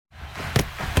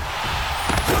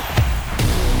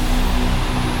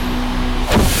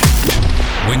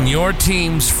your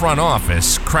team's front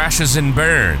office crashes and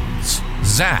burns,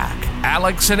 Zach,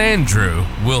 Alex, and Andrew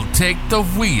will take the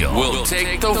wheel.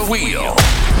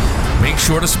 Make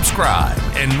sure to subscribe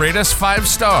and rate us 5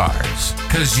 stars,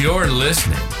 because you're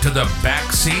listening to the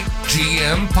Backseat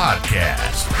GM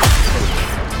Podcast.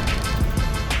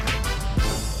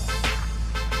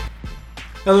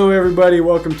 Hello, everybody.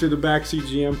 Welcome to the Backseat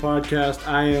GM Podcast.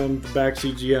 I am the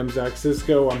Backseat GM, Zach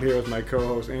Cisco. I'm here with my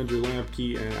co-hosts, Andrew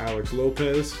Lampke and Alex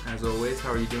Lopez. As always,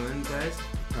 how are you doing, guys?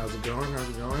 How's it going?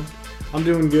 I'm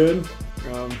doing good.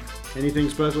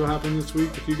 Anything special happened this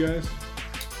week with you guys?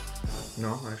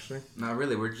 No, actually. Not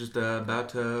really. We're just about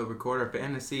to record our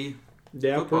fantasy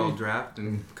football Pretty. draft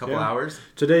in a couple hours.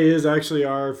 Today is actually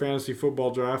our fantasy football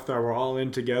draft that we're all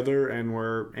in together, and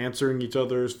we're answering each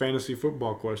other's fantasy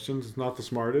football questions. It's not the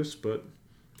smartest, but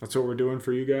that's what we're doing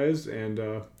for you guys. And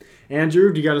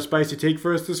Andrew, do you got a spicy take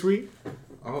for us this week?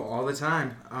 Oh, all the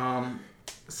time.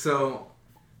 So,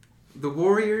 the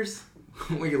Warriors...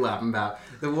 what are you laughing about?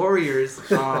 The Warriors...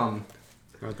 Not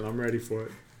that I'm ready for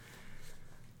it.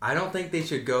 I don't think they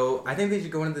should go... I think they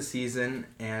should go into the season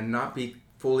and not be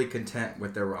fully content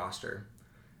with their roster.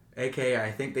 AKA,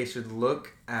 I think they should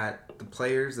look at the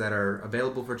players that are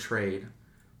available for trade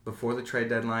before the trade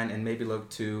deadline and maybe look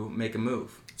to make a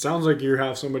move. Sounds like you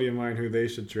have somebody in mind who they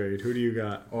should trade. Who do you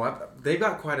got? Oh, they've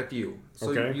got quite a few. So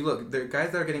Okay. you look, the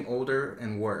guys that are getting older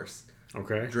and worse.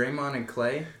 Okay. Draymond and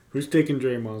Clay, Who's taking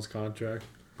Draymond's contract?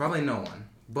 probably no one.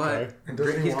 But Okay. And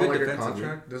doesn't he he's want good like a defensively.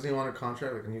 contract? Doesn't he want a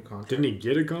contract, like a new contract? Didn't he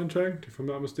get a contract, if I'm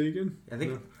not mistaken? I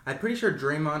think I'm pretty sure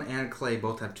Draymond and Clay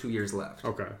both have 2 years left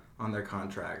Okay. on their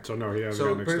contract. So, no, he hasn't So,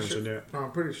 got an Pretty extension sure, yet. no,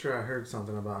 I'm pretty sure I heard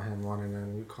something about him wanting a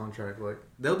new contract. Like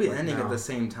They'll be like ending now. at the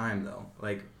same time though.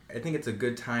 Like I think it's a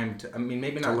good time to. I mean,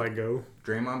 maybe To not let go.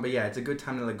 Draymond, but yeah, it's a good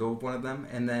time to let go of one of them.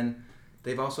 And then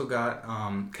they've also got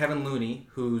Kevin Looney,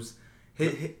 who's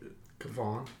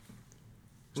Kevon.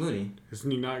 Looney.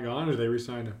 Isn't he not gone, or they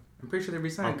re-signed him? I'm pretty sure they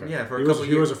re-signed him. Okay. Yeah, for a he couple was,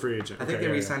 years. He was a free agent. I think Okay,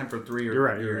 they yeah, re-signed him for 3 You're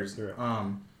right, years. you're right.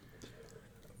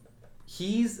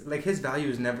 He's like his value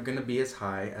is never going to be as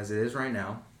high as it is right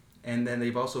now. And then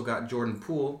they've also got Jordan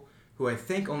Poole, who I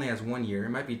think only has 1 year.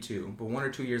 It might be 2, but 1 or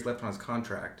 2 years left on his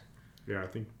contract. Yeah, I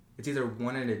think... It's either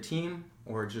one in a team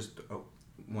or just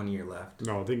 1 year left.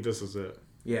 No, I think this is it.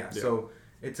 Yeah, so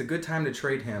it's a good time to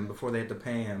trade him before they have to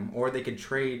pay him. Or they could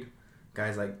trade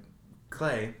guys like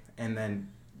Clay and then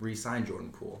re-sign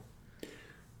Jordan Poole.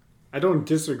 I don't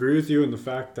disagree with you in the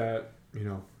fact that,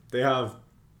 they have,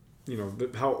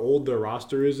 how old their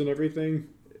roster is and everything,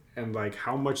 and, like,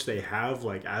 how much they have,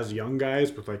 like, as young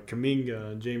guys with, like,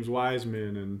 Kuminga and James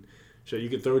Wiseman and shit. You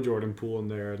could throw Jordan Poole in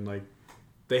there, and, like,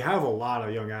 they have a lot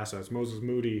of young assets. Moses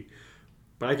Moody.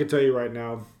 But I can tell you right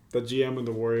now, the GM and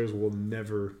the Warriors will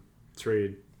never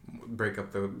trade Break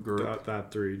up the group.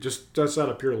 that three. Just out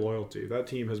of pure loyalty. That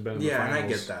team has been in the finals. And I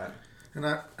get that. And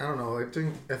I don't know.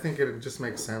 I think it just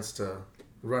makes sense to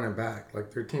run it back.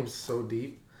 Like their team's so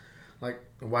deep. Like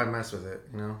why mess with it?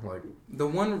 Like The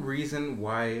one reason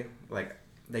why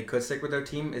they could stick with their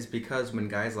team is because when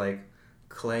guys like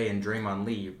Clay and Draymond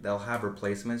leave, they'll have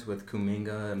replacements with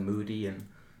Kuminga and Moody and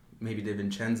maybe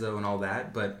DiVincenzo and all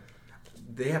that, but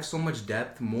they have so much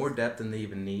depth, more depth than they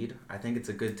even need. I think it's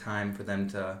a good time for them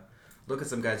to look at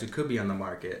some guys who could be on the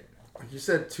market. you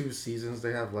said 2 seasons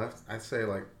they have left. I'd say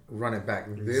like run it back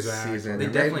this Exactly. season. They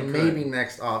And definitely maybe could.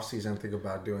 next off season think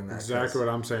about doing that. Exactly what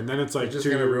I'm saying. Then it's They're like just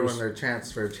 2 gonna years. ruin their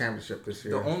chance for a championship this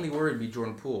year. The only worry would be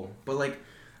Jordan Poole. But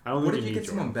I don't what think if you need get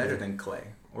someone Jordan better Poole. than Clay?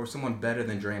 Or someone better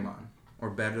than Draymond? Or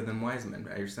better than Wiseman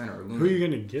at your center? Or Looney? Who are you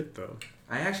going to get, though?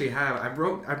 I actually have. I've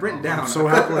written down so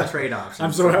a couple happy. of trade options.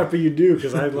 I'm so happy you do,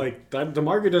 because I like that. The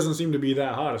market doesn't seem to be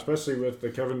that hot, especially with the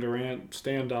Kevin Durant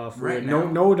standoff. Right no,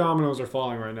 now- no dominoes are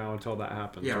falling right now until that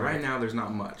happens. Yeah, right now there's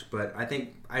not much, but I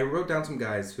think I wrote down some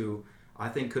guys who I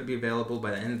think could be available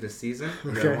by the end of the season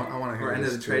Okay. I want to hear or end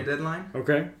of this the trade too. deadline.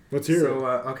 Okay, let's hear it. So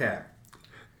okay,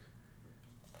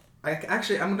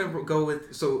 I'm gonna go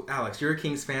with Alex, you're a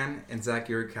Kings fan, and Zach,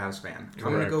 you're a Cavs fan. I'm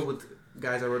gonna Correct. go with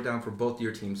guys I wrote down for both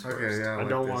your teams first. Okay, yeah. I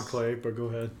don't want Clay, but go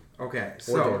ahead. Okay, Or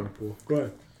so Jordan Poole. Go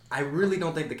ahead. I really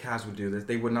don't think the Cavs would do this.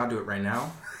 They would not do it right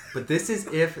now. But this is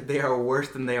if they are worse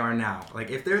than they are now.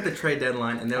 Like, if they're at the trade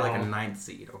deadline and they're like a 9th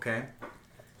seed, okay?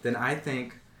 Then I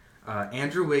think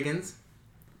Andrew Wiggins,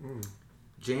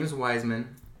 James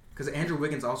Wiseman, because Andrew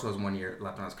Wiggins also has 1 year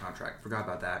left on his contract. Forgot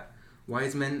about that.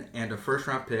 Wiseman and a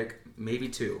first-round pick, maybe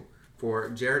 2, for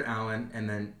Jared Allen, and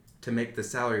then to make the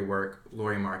salary work,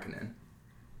 Lauri Markkanen.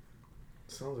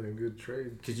 Sounds like a good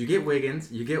trade. Because you get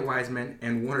Wiggins, you get Wiseman,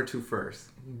 and 1 or 2 firsts.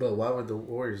 But why would the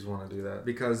Warriors want to do that?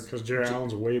 Because Jared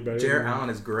Allen's way better. Jared than Allen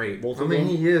is great. Both I of mean,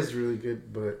 them. he is really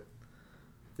good, but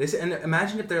And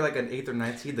imagine if they're like an 8th or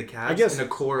 9th seed, the Cavs, I guess- and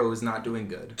Okoro is not doing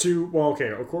good.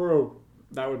 Okoro,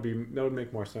 that would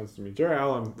make more sense to me. Jarrett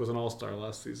Allen was an all-star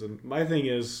last season. My thing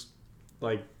is,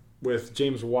 like, with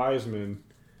James Wiseman,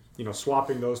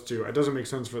 swapping those two, it doesn't make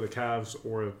sense for the Cavs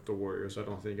or the Warriors, I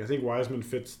don't think. I think Wiseman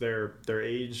fits their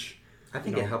age. I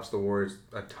think it helps the Warriors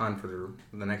a ton for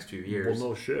the next few years. Well,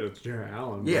 no shit, it's Jarrett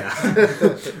Allen. Yeah.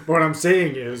 But what I'm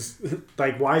saying is,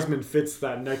 like, Wiseman fits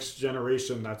that next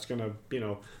generation that's going to,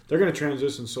 they're going to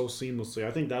transition so seamlessly.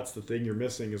 I think that's the thing you're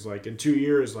missing is, like, in 2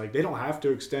 years, like, they don't have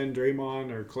to extend Draymond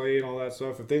or Clay and all that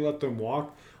stuff. If they let them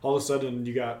walk, all of a sudden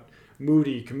you got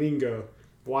Moody, Kuminga,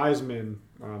 Wiseman,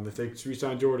 if they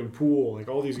re-sign Jordan Poole, like,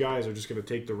 all these guys are just going to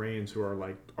take the reins who are,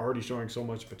 like, already showing so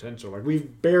much potential. Like,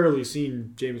 we've barely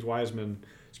seen James Wiseman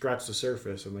scratch the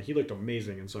surface, and, like, he looked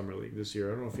amazing in Summer League this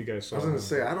year. I don't know if you guys saw I was going to him.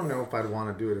 say, I don't know if I'd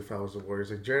want to do it if I was the Warriors.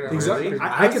 Like, Jared Allen. Exactly.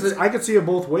 Really? I could see it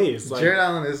both ways. Like, Jared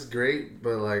Allen is great,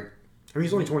 but, like, I mean,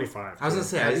 he's only 25. I was going to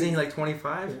say, isn't he like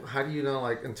 25? how do you know,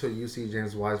 like, until you see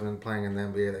James Wiseman playing in the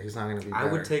NBA that he's not going to be better? I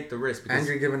would take the risk because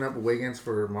Andrew giving up Wiggins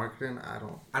for marketing, I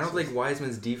don't think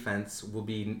Wiseman's defense will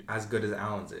be as good as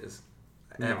Allen's is.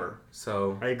 Ever.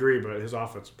 So, I agree, but his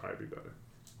offense would probably be better.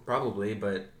 probably,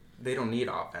 but they don't need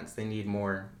offense. They need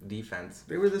more defense.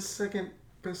 They were the second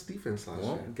best defense last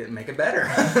Well, year. make it better.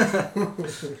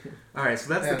 All right,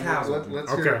 so that's the Cavs.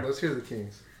 Let's hear the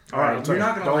Kings. All right, You're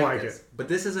not going to don't like like this. But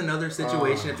this is another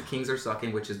situation if the Kings are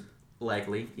sucking, which is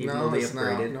likely, even though they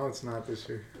upgraded. No, it's not this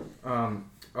year.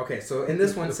 Okay, so in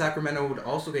this one, Sacramento would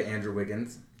also get Andrew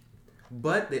Wiggins,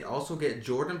 but they'd also get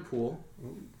Jordan Poole,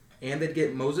 and they'd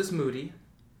get Moses Moody,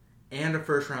 and a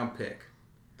first-round pick.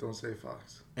 Don't say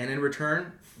Fox. And in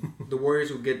return, the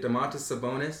Warriors would get Domantas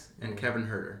Sabonis and Kevin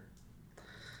Huerter.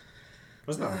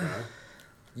 That's not bad.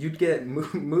 You'd get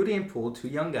Moody and Poole, two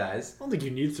young guys. I don't think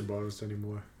you need Sabonis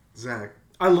anymore. Zach.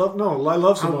 I love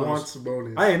Sabonis. I want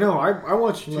Sabonis. I know. I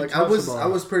want you to Like, have I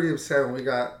Sabonis. was pretty upset when we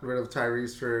got rid of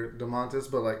Tyrese for DeMontis,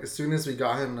 but, like, as soon as we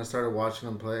got him and I started watching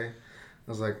him play,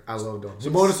 I was like, I loved him.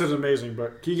 Sabonis is amazing,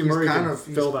 but Keegan he's Murray kind can of-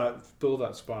 fill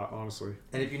that spot, honestly.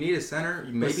 And if you need a center,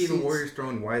 maybe the he's- Warriors throw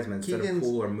in Wiseman instead of Keegan's-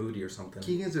 Poole or Moody or something.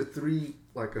 Keegan's a 3,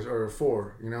 like, or a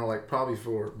 4, like, probably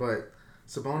 4, but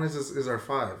Sabonis is our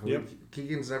 5. Yep.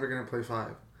 Keegan's never going to play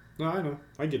 5. No, I know.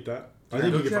 I get that. I Don't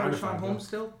think you you can have find a Rashawn 5. Holmes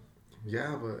still?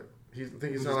 Yeah, but I think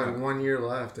he's Who's got like that? 1 year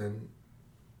left, and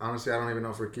honestly, I don't even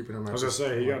know if we're keeping him. I was gonna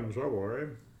say he got in trouble, right?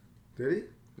 Did he?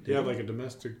 He had like a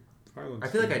domestic violence. I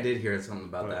feel like I thing. did hear something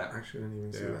about But- that. I actually didn't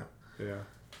even see Yeah. that. Yeah.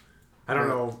 I don't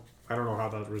know. I don't know how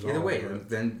that resolved. Either way, but-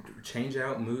 then change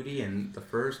out Moody and the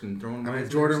first and throw in I mean, Wiseman or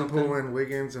Jordan something. Poole and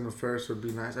Wiggins in the first would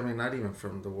be nice. I mean, not even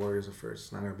from the Warriors at first.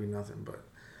 It's not going to be nothing, but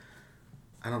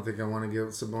I don't think I want to give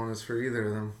Sabonis for either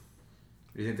of them.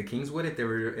 Do you think the Kings would if they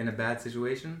were in a bad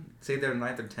situation? Say they're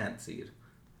 9th or 10th seed.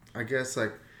 I guess,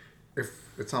 like, if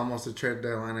it's almost a trade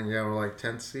deadline and, yeah, we're like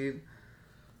 10th seed,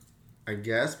 I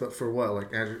guess, but for what?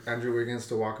 Like, Andrew Wiggins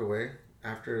to walk away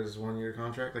after his 1 year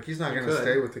contract? Like, he's not going to could.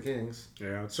 stay with the Kings.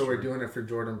 yeah. That's So we're true. doing it for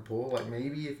Jordan Poole. Like,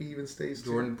 maybe if he even stays.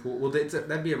 Jordan Poole. Well,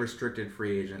 that'd be a restricted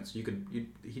free agent, so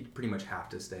he'd pretty much have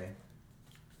to stay.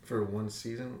 For 1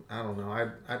 season. I don't know.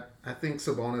 I think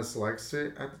Sabonis likes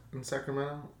it in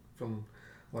Sacramento from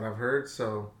what I've heard.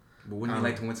 So But wouldn't you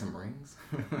like to win some rings?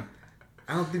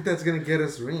 I don't think that's gonna get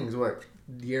us rings. What?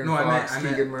 De'Aaron No, Fox, I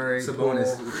meant Keegan Murray,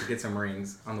 Sabonis Poole. to get some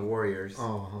rings on the Warriors.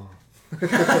 Oh.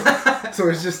 So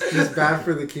it's just bad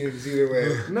for the Kings either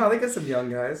way. No, they get some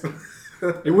young guys.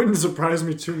 It wouldn't surprise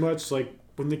me too much. Like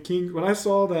when I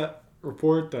saw that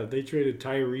report that they traded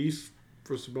Tyrese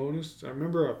for Sabonis, I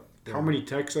remember how many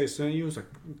texts I sent you. It was like,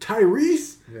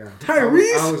 Tyrese? Yeah.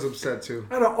 Tyrese? I was upset too.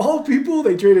 Out of all people,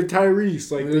 they traded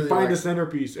Tyrese. Like, Literally, they find like- a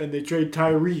centerpiece and they trade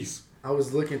Tyrese. I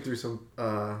was looking through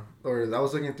I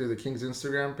was looking through the Kings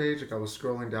Instagram page. Like, I was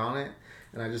scrolling down it,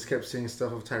 and I just kept seeing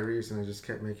stuff of Tyrese, and it just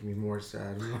kept making me more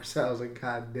sad and more sad. I was like,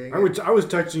 God dang it. I was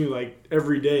texting you like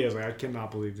every day. I was like, I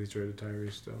cannot believe they traded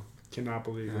Tyrese still. Cannot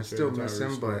believe they I traded still miss Tyrese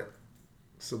him, still. but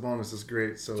Sabonis is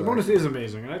great. So Sabonis is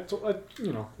amazing.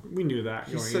 We knew that.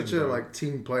 he's going such in, a but-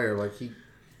 team player. Like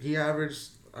he averaged,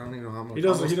 I don't even know how much. He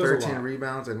does almost a 13 lot.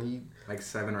 rebounds, and he Like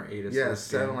 7 or 8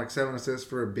 assists. yeah game. 7 assists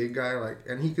for a big guy. Like,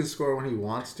 and he can score when he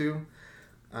wants to.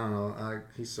 I don't know.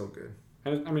 He's so good.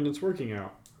 And I mean, it's working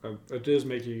out. It is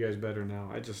making you guys better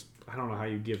now. I don't know how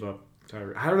you give up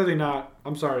Tyrese. How do they not?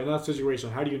 I'm sorry, in that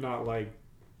situation, how do you not like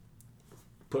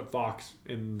put Fox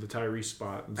in the Tyrese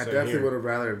spot? And I say, definitely "Here." would have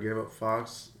rather give up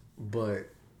Fox, but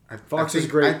Fox I think,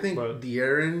 is great, I think but-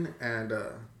 De'Aaron and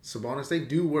Sabonis, they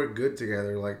do work good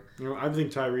together. Like, I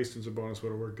think Tyrese and Sabonis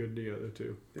would have worked good together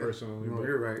too. yeah, Personally, no, but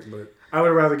you're right, but I would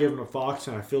rather give him to Fox,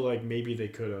 and I feel like maybe they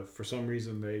could have. For some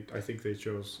reason, I think they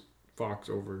chose Fox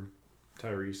over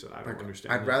Tyrese, and I don't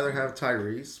understand. I'd rather have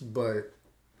Tyrese, but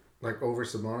like over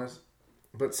Sabonis.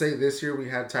 But say this year we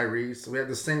had Tyrese, we had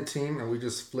the same team, and we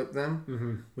just flipped them.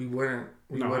 Mm-hmm. We wouldn't.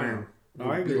 No,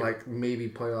 I We'd be agree. like maybe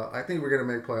playoff. I think we're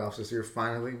gonna make playoffs this year.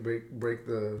 Finally, break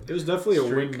the. It was definitely a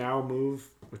streak. win now move,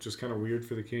 which is kind of weird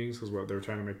for the Kings because they were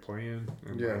trying to make play-in,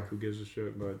 and Yeah. like, who gives a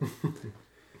shit? But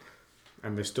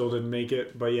and they still didn't make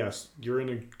it. But yes, you're in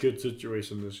a good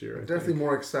situation this year. I Definitely think.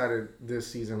 more excited this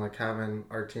season, like having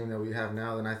our team that we have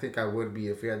now, than I think I would be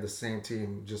if we had the same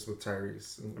team just with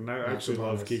Tyrese. And I not actually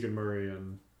love Sabonis. Keegan Murray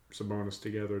and Sabonis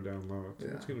together down low.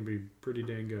 Yeah. It's going to be pretty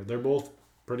dang good. They're both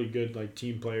pretty good, like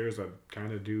team players that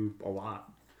kind of do a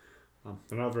lot.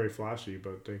 They're not very flashy,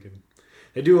 but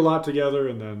they do a lot together.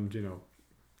 And then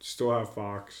still have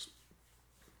Fox.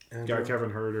 Got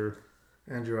Kevin Herter.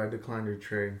 Andrew, I declined your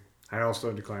trade. I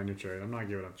also declined your trade. I'm not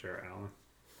giving up Jarrett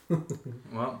Allen.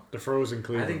 Well, The frozen I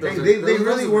Cleveland. think They, those they, are- they those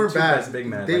really are the weren't two bad. best big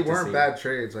men I'd They like to weren't see. bad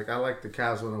trades. Like I like the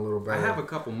Cavs one a little I better. have a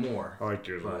couple more. I like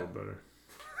yours a little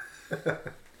better.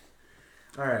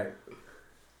 All right.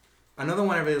 Another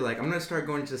one I really like. I'm going to start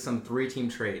going to some 3-team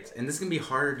trades. And this is going to be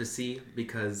harder to see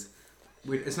because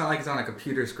it's not like it's on a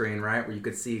computer screen, right? Where you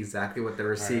could see exactly what they're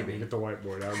All right, receiving. get the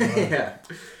whiteboard out. Yeah.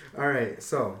 All right.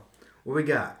 So, what we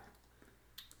got?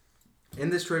 In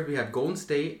this trade, we have Golden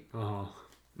State, Uh-huh.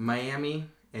 Miami,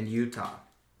 and Utah.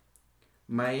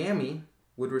 Miami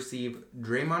would receive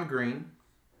Draymond Green,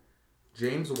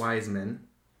 James Wiseman,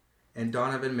 and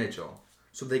Donovan Mitchell.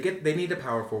 So they need a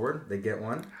power forward. They get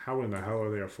one How in the hell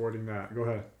are they affording that? Go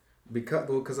ahead.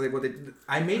 because like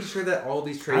I made sure that all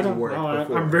these trades worked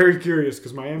before. I'm very curious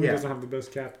because Miami Yeah. doesn't have the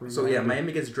best cap room. So yeah,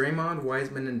 Miami gets Draymond,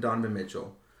 Wiseman, and Donovan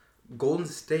Mitchell. Golden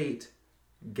State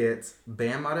gets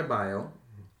Bam Adebayo,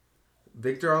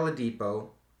 Victor Oladipo,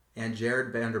 and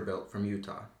Jared Vanderbilt from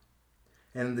Utah.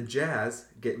 And the Jazz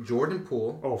get Jordan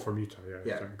Poole. Oh, from Utah. Yeah.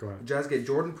 Yeah. Sorry, go ahead. Jazz get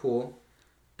Jordan Poole,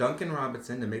 Duncan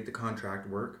Robinson to make the contract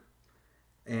work,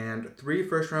 and 3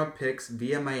 first-round picks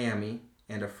via Miami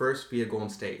and a first via Golden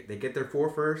State. They get their 4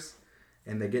 firsts,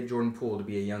 and they get Jordan Poole to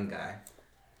be a young guy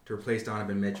to replace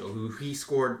Donovan Mitchell, who he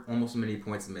scored almost as many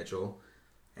points as Mitchell,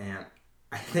 and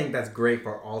I think that's great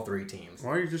for all 3 teams.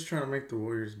 Why are you just trying to make the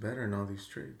Warriors better in all these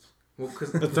trades? Well,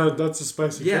 because That's a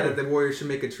spicy. yeah, trade. that the Warriors should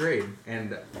make a trade,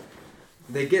 and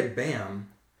they get Bam,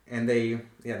 and they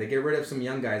get rid of some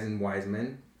young guys in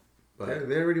Wiseman, but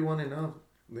They already won enough.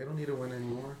 They don't need to win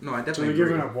anymore. no, I So definitely they're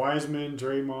agree. giving up Wiseman,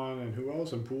 Draymond, and who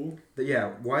else? And Poole.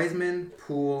 Yeah, Wiseman,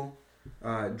 Poole,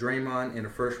 Draymond, and a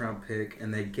first-round pick,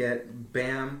 and they get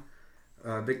Bam,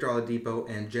 Victor Oladipo,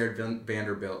 and Jared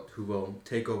Vanderbilt, who will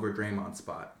take over Draymond's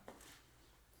spot.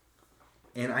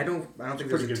 And I don't think there's a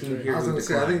pretty good team trade. here I was who gonna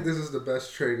say, I think declined. this is the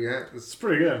best trade yet. It's It's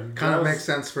pretty good. kind of Jazz- makes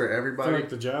sense for I feel everybody. like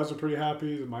the Jazz are pretty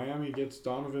happy. The Miami gets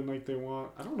Donovan like they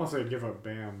want. I don't know if they'd give up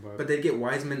Bam, but But they get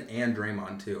Wiseman and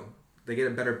Draymond too. They get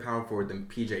a better power forward than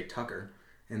PJ Tucker,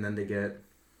 and then they get,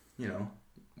 I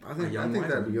think young that'd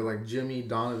Wiseman. be good. Like Jimmy,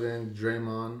 Donovan,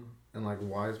 Draymond, and like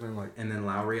Wiseman. Like and then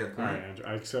Lowry at the all point. right, Andrew,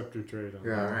 I accept your trade. On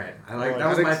Yeah. that. All right, like- that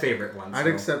was I'd my ex- favorite one. I'd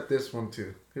so. accept this one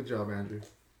too. Good job, Andrew.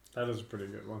 That is a pretty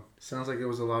good one. Sounds like it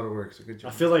was a lot of work. So good I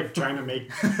job. feel like trying to make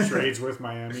trades with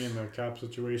Miami and the cap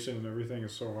situation and everything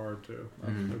is so hard too.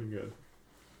 That's Mhm. pretty good.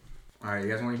 All right,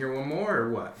 you guys want to hear one more or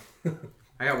what?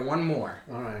 I got one more.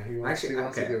 All right, he wants Actually, to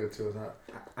okay. give it to us.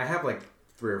 Huh? I have like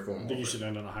 3 or 4 I more. think you should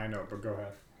end on a high note, but go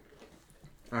ahead.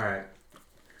 All right.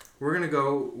 We're going to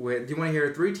go with... Do you want to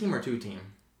hear a 3-team or 2-team?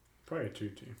 Probably a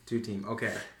 2-team. 2-team.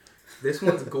 Okay. This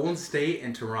one's Golden State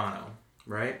and Toronto,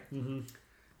 right? Mm-hmm.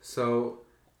 So,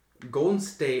 Golden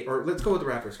State... Or let's go with the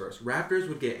Raptors first. Raptors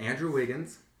would get Andrew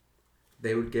Wiggins.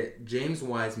 They would get James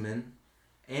Wiseman.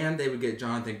 And they would get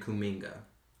Jonathan Kuminga.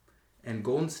 And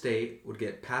Golden State would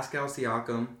get Pascal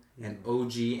Siakam and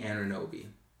OG Anunoby.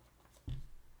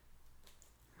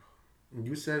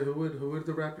 You said who would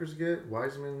the Raptors get?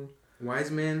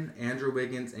 Wiseman, Andrew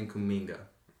Wiggins, and Kuminga.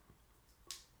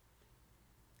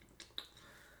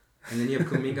 And then you have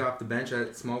Kuminga off the bench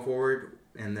at small forward,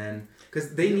 and then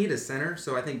because they need a center,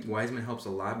 so I think Wiseman helps a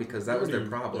lot because that was their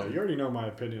problem. Yeah, you already know my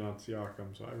opinion on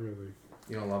Siakam, so I really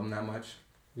You don't love him that much.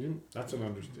 that's an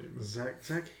understatement. Zach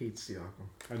hates Siakam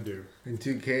I do. in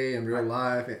 2K and real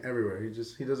life and everywhere.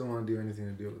 He doesn't want to do anything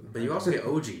to do with him. But you also get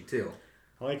OG too.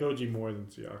 I like OG more than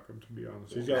Siakam, to be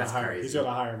honest. He's That's got crazy. a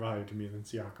higher value to me than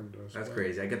Siakam does. That's but-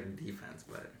 crazy. I get the defense,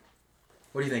 but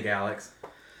what do you think, Alex?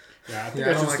 Yeah, I think Yeah, I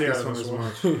I don't should like stay this out one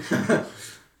of as this one.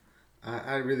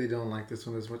 I really don't like this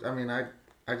one as much. I mean, I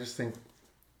just think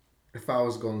if I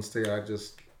was Golden State, I'd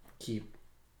just keep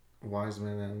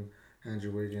Wiseman and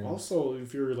Andrew Wiggins. Also,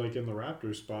 if you're like in the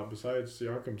Raptors spot, besides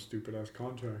Siakam's stupid ass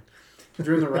contract, if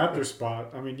you're in the Raptors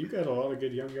spot, I mean, you got a lot of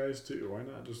good young guys too. Why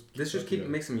not just?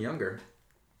 Makes them younger.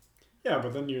 Yeah,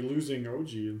 but then you're losing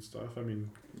OG and stuff. I mean,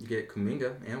 you get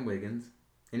Kuminga and Wiggins,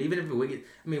 and even if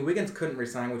Wiggins couldn't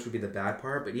resign, which would be the bad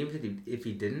part. But even if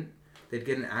he didn't, they'd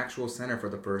get an actual center for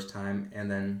the first time,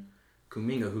 and then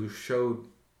Kuminga, who showed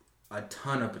a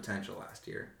ton of potential last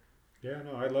year. Yeah,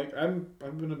 no,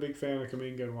 I've been a big fan of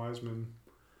Kuminga and Wiseman.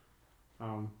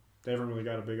 They haven't really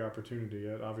got a big opportunity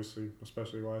yet, obviously,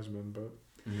 especially Wiseman, but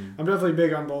I'm definitely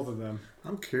big on both of them.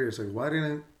 I'm curious, like, why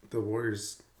didn't the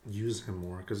Warriors use him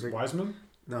more? Because Wiseman?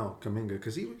 No, Kuminga,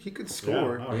 because he could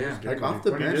score. Yeah, no, yeah. Like off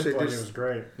the bench, it was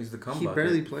great. He's the comeback. He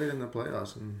barely played in the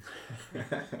playoffs, and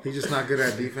he's just not good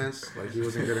at defense. Like he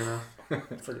wasn't good enough. I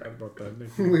forgot about that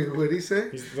nickname. Wait, what did he say?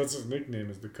 That's his nickname,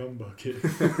 is the cum bucket.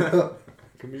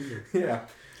 Kuminga. Yeah,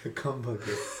 the cum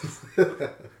bucket.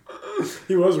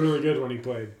 He was really good when he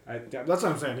played. That's what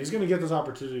I'm saying. He's going to get this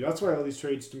opportunity. That's why all these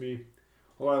trades to me,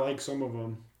 I like some of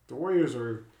them. The Warriors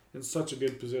are in such a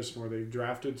good position where they've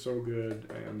drafted so good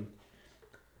and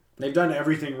they've done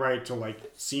everything right to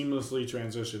like seamlessly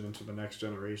transition into the next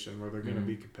generation where they're going to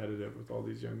be competitive with all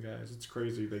these young guys. It's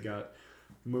crazy. They got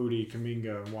Moody,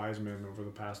 Kuminga, and Wiseman over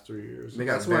the past 3 years. They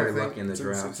got very lucky in the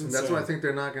draft. That's why I think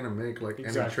they're not going to make like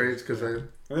any trades because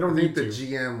they don't think need the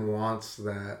GM wants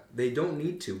that. They don't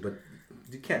need to, but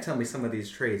you can't tell me some of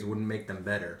these trades wouldn't make them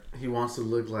better. He wants to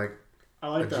look like I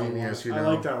like that genius, one. I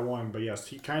like that one, but yes,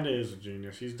 he kind of is a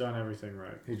genius. He's done everything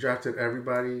right. He drafted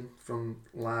everybody from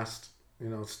last,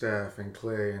 Steph and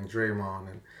Clay and Draymond,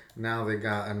 and now they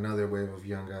got another wave of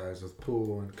young guys with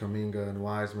Poole and Kuminga and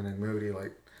Wiseman and Moody.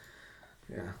 Like,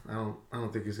 yeah, I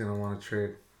don't think he's gonna want to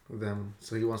trade with them.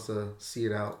 So he wants to see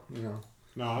it out,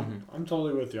 No, I'm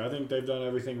totally with you. I think they've done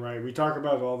everything right. We talk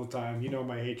about it all the time. You know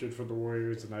my hatred for the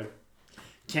Warriors, and I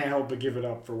can't help but give it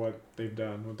up for what they've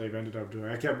done, what they've ended up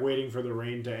doing. I kept waiting for the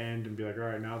reign to end and be like, all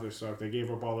right, now they suck. They gave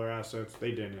up all their assets.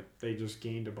 They didn't. They just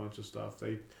gained a bunch of stuff.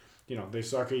 They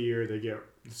suck a year. They get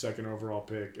the second overall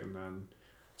pick, and then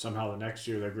somehow the next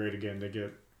year they're great again. They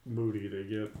get Moody. They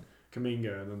get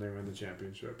Kuminga, and then they win the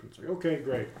championship. And it's like, okay,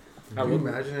 great. Can you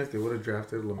imagine if they would have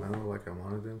drafted LaMelo like I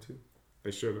wanted them to?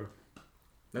 They should have.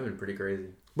 That would have been pretty crazy.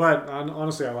 But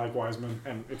honestly, I like Wiseman,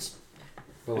 and it's.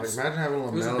 But imagine having LaMelo.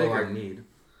 It was a bigger need.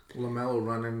 LaMelo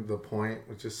running the point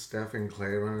with just Steph and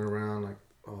Clay running around, like,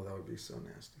 oh, that would be so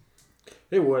nasty.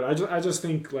 It would. I just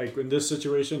think like in this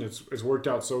situation, it's worked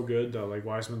out so good that like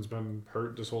Wiseman's been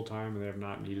hurt this whole time and they have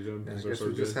not needed him. Yeah, I guess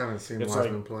we just haven't seen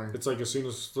Wiseman play. It's like as soon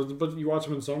as, but you watch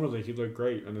him in summer league, he looked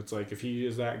great, and it's like if he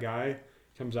is that guy,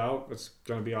 comes out, it's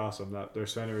gonna be awesome. That their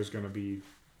center is gonna be,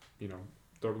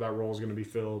 that role is gonna be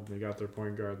filled. They got their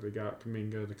point guard. They got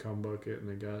Kuminga, the cum bucket, and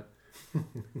they got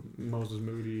Moses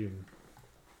Moody and.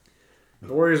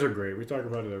 The Warriors are great. We talk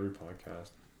about it every podcast.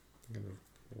 The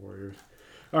Warriors.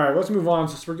 All right, let's move on.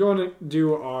 Since we're going to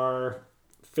do our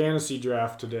fantasy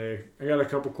draft today, I got a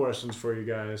couple questions for you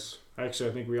guys.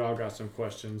 Actually, I think we all got some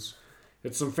questions.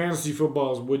 It's some fantasy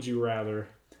football's Would You Rather.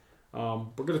 We're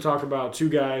going to talk about two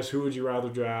guys. Who would you rather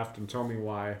draft, and tell me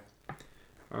why.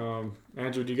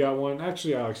 Andrew, do you got one?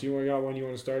 Actually, Alex, you got one you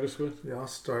want to start us with? Yeah, I'll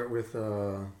start with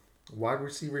wide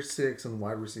receiver 6 and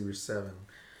wide receiver 7.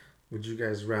 Would you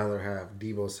guys rather have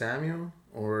Deebo Samuel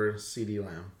or CeeDee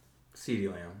Lamb?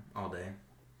 CeeDee Lamb all day.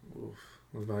 Oof.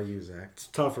 What about you, Zach? It's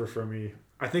tougher for me.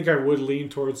 I think I would lean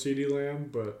towards CeeDee Lamb,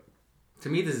 but to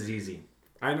me, this is easy.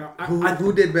 I know.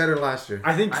 Who did better last year?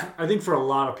 I think for a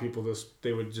lot of people,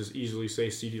 they would just easily say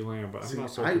CeeDee Lamb, but I'm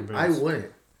not so convinced. I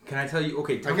wouldn't. Can I tell you?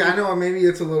 Okay, I know maybe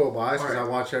it's a little biased because I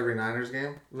watch every Niners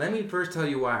game. Let me first tell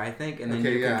you why I think, and then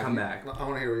you can come back. I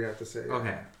want to hear what you have to say. Yeah.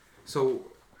 Okay, so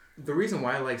the reason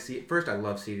why I like first, I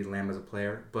love CeeDee Lamb as a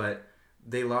player, but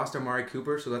they lost Amari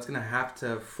Cooper, so that's going to have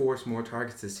to force more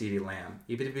targets to CeeDee Lamb.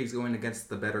 Even if he's going against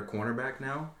the better cornerback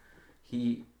now,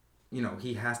 he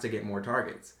has to get more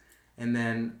targets. And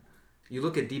then you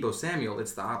look at Deebo Samuel,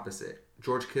 it's the opposite.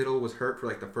 George Kittle was hurt for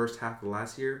like the first half of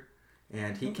last year, and I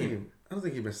don't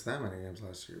think he missed that many games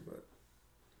last year, but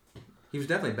he was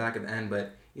definitely back at the end.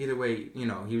 But either way,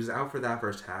 he was out for that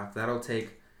first half. That'll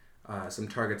take some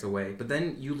targets away. But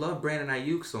then you love Brandon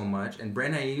Ayuk so much, and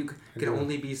Brandon Ayuk can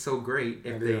only be so great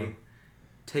if they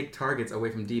take targets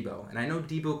away from Deebo. And I know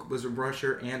Deebo was a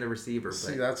rusher and a receiver.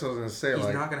 See, that's what I was going to say.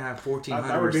 He's not going to have 1,400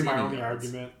 That would be my receiving only yards.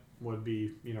 argument. Would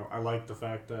be, I like the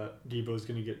fact that Debo's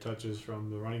going to get touches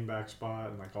from the running back spot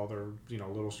and like all their,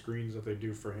 little screens that they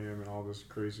do for him and all this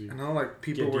crazy. I know, like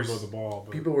people get were Debo the ball.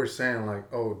 But people were saying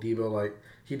like, oh, Debo, like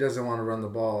he doesn't want to run the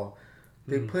ball,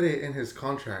 They put it in his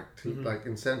contract, like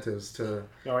incentives to.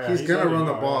 Oh, yeah, he's gonna run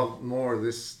the already- ball more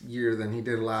this year than he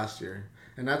did last year,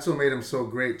 and that's what made him so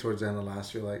great towards the end of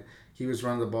last year. Like he was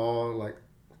running the ball like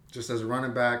just as a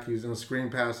running back. He was in the screen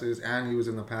passes and he was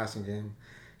in the passing game.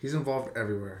 He's involved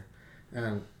everywhere,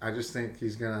 and I just think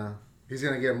he's gonna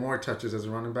get more touches as a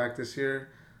running back this year.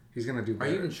 He's gonna do Are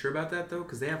better. you even sure about that though?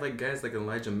 Because they have like guys like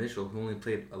Elijah Mitchell who only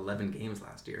played 11 games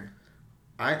last year.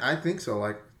 I think so.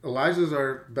 Like Elijah's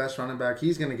our best running back.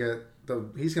 He's gonna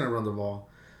run the ball.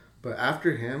 But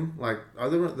after him, like the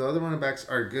other running backs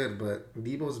are good, but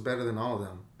Debo's better than all of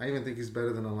them. I even think he's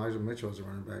better than Elijah Mitchell as a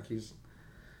running back. He's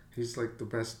like the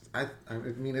best. I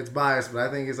mean it's biased, but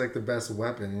I think he's like the best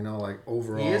weapon. You know, like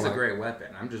overall. He is a like, great weapon.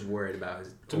 I'm just worried about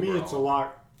his. To me, it's a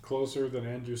lot closer than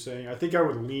Andrew's saying. I think I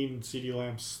would lean CeeDee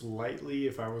Lamb slightly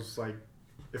if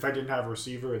I didn't have a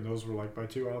receiver and those were like my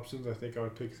two options. I think I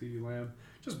would pick CeeDee Lamb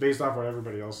just based off what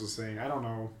everybody else is saying. I don't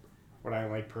know what I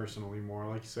like personally more.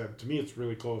 Like you said, to me, it's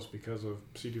really close because of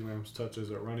CeeDee Lamb's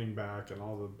touches at running back and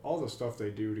all the stuff they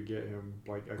do to get him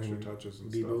like extra touches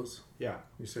and Debo's? stuff. Yeah,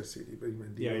 You said CD, but you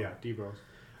meant Debo. yeah, Debo's.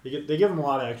 They give him a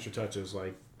lot of extra touches,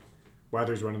 like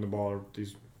whether he's running the ball or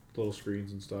these little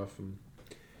screens and stuff, and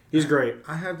he's great.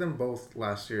 I had them both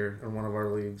last year in one of our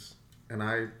leagues, and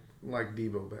I like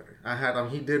Debo better.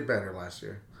 He did better last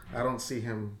year. I don't see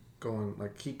him going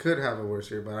like he could have a worse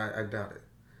year, but I doubt it.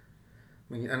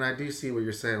 I mean, and I do see what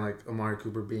you're saying, like Amari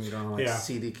Cooper being gone, like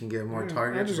CD can get more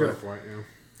targets. I just got a point, yeah.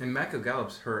 And Michael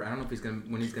Gallup's hurt. I don't know if he's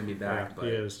gonna be back. But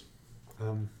He is.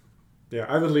 Yeah,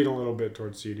 I would lean a little bit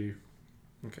towards CD.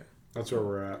 Okay, That's where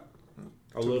we're at.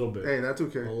 A little bit. hey, that's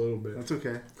okay. A little bit. That's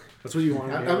okay. That's what you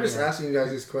want. I'm just asking you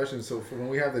guys these questions so for when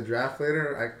we have the draft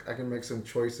later, I can make some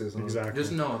choices. On, Exactly.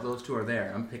 just know if those two are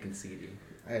there, I'm picking CD.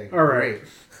 Hey, All right. great.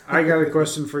 I got a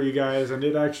question for you guys, and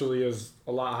it actually is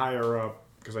a lot higher up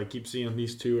because I keep seeing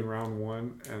these two in round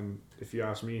one. And if you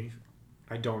ask me,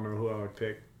 I don't know who I would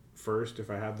pick first if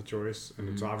I had the choice. And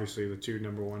it's obviously the two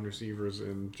number one receivers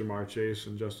in Jamar Chase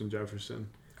and Justin Jefferson.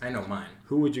 I know mine.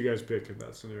 Who would you guys pick in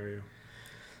that scenario?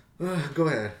 Go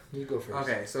ahead. You go first.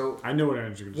 Okay, so I know what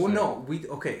Andrew's going to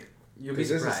say. You'll be 'Cause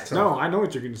this is surprised. tough. No, I know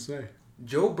what you're going to say.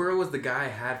 Joe Burrow was the guy I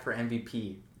had for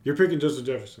MVP. You're picking Justin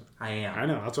Jefferson. I am. I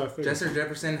know. That's what I figured. Justin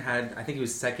Jefferson had, I think he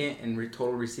was second in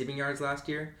total receiving yards last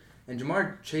year. And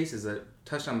Jamar Chase is a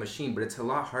touchdown machine, but it's a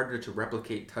lot harder to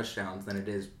replicate touchdowns than it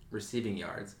is receiving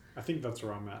yards. I think that's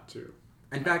where I'm at, too.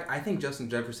 In fact, I think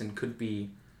Justin Jefferson could be,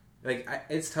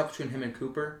 it's tough between him and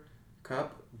Cooper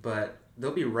Kupp, but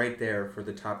they'll be right there for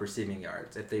the top receiving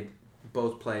yards if they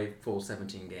both play full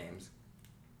 17 games.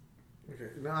 Okay.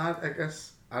 No, I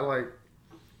guess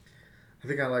I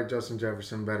think I like Justin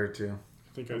Jefferson better too.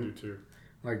 I think I do, too.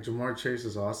 Like Jamar Chase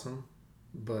is awesome,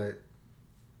 but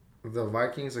the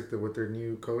Vikings, with their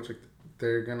new coach,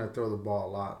 they're gonna throw the ball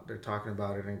a lot. They're talking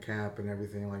about it in camp and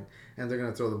everything, and they're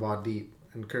gonna throw the ball deep.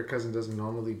 And Kirk Cousins doesn't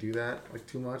normally do that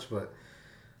too much, but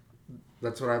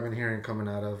that's what I've been hearing coming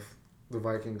out of the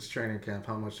Vikings training camp.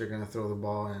 How much they're gonna throw the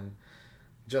ball, and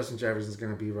Justin Jefferson's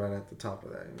gonna be right at the top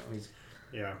of that.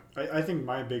 Yeah, I think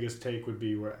my biggest take would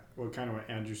be what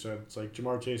Andrew said. It's like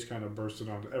Jamar Chase kind of bursted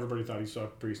on. Everybody thought he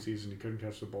sucked preseason. He couldn't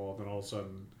catch the ball. Then all of a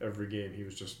sudden, every game he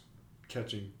was just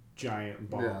catching giant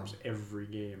bombs every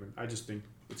game. And I just think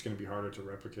it's going to be harder to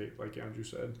replicate, like Andrew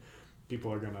said.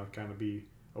 People are going to kind of be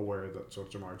aware that that's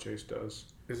what Jamar Chase does.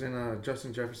 Isn't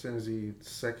Justin Jefferson, is he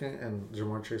second and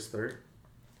Jamar Chase third?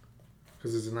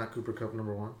 Because isn't that Cooper Kupp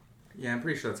number one? Yeah, I'm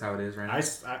pretty sure that's how it is right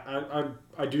now.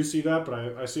 I do see that, but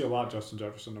I see a lot Justin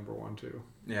Jefferson number one too.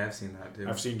 Yeah, I've seen that too.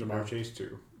 I've seen Jamar Chase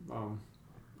too,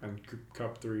 and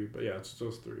Kupp 3. But yeah, it's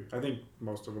those 3. I think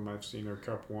most of them I've seen are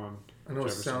Kupp 1. I know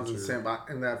Jefferson it sounds 2. the same, but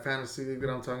in that fantasy league that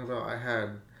I'm talking about, I had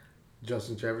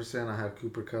Justin Jefferson, I had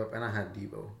Cooper Kupp, and I had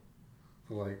Debo.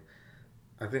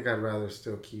 I think I'd rather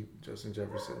still keep Justin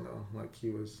Jefferson though.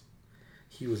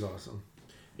 He was awesome.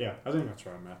 Yeah, I think that's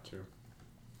where I'm at too.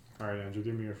 All right, Andrew,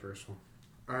 give me your first one.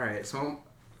 All right, so I'm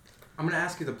going to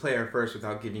ask you the player first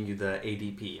without giving you the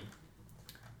ADP.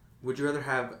 Would you rather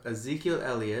have Ezekiel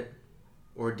Elliott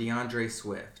or DeAndre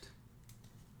Swift?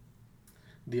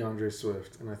 DeAndre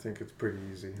Swift, and I think it's pretty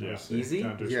easy. Yeah, Easy?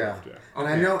 DeAndre Yeah. Swift, And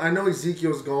Okay. I know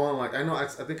Ezekiel's going I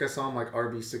think I saw him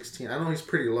RB16. I know he's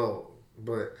pretty low,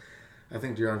 but I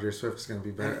think DeAndre Swift's going to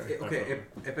be better. Okay,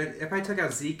 if I took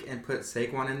out Zeke and put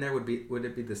Saquon in there, would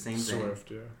it be the same thing?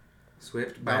 Swift, yeah.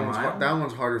 Swift by a mile? That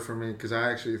one's harder for me because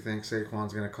I actually think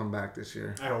Saquon's going to come back this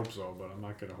year. I hope so, but I'm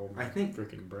not gonna hold my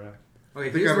freaking breath. Okay,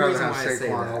 I think here's I'd the rather reason have why I say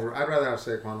Saquon that. over. I'd rather have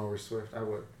Saquon over Swift. I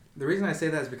would. The reason I say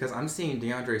that is because I'm seeing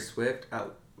DeAndre Swift at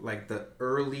like the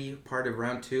early part of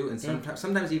round 2 and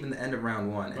sometimes even the end of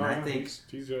round 1. And I think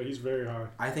he's very high.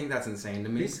 I think that's insane to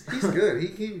me. He's good.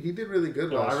 He did really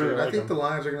good last year. Really I think the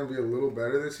Lions are going to be a little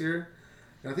better this year.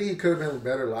 And I think he could have been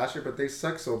better last year, but they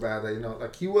suck so bad that,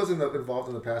 like he wasn't involved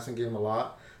in the passing game a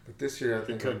lot. But this year, I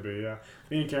think... It could be, yeah.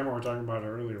 Me and Cameron were talking about it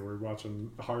earlier. We were watching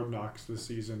Hard Knocks this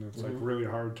season. It's like really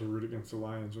hard to root against the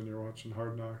Lions when you're watching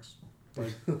Hard Knocks.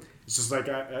 Like, it's just like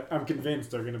I'm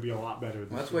convinced they're going to be a lot better.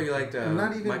 That's why you liked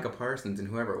Micah Parsons and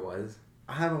whoever it was.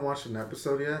 I haven't watched an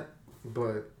episode yet,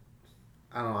 but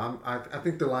I don't know. I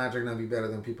think the Lions are going to be better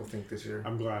than people think this year.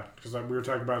 I'm glad because we were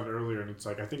talking about it earlier, and it's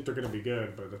like I think they're going to be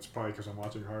good, but that's probably because I'm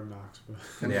watching Hard Knocks.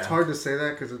 And it's hard to say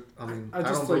that because I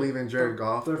don't believe in Jared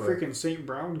Goff. The freaking St.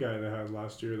 Brown guy they had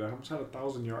last year that almost had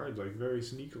 1,000 yards, like very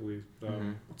sneakily.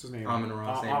 What's his name?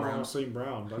 Amon-Ra St.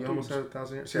 Brown. He almost had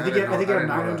 1,000 yards. I think he had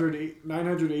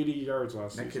 980 yards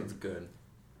last season. That kid's good.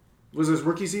 Was his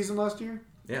rookie season last year?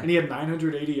 Yeah. And he had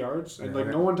 980 yards, and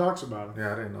no one talks about him.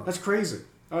 Yeah, I didn't know. That's crazy.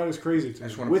 That is crazy to me.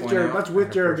 That's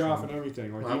with Jared Goff and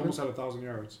everything. Like he almost had 1,000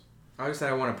 yards. I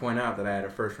want to point out that I had a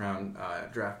first round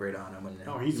draft grade on him.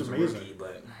 He's amazing. Rookie,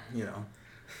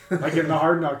 but like in the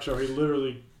Hard Knock show, he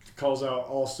literally calls out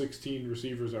all 16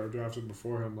 receivers that were drafted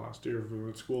before him last year from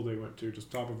what school they went to,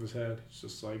 just top of his head. It's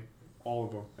just like all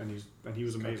of them, and he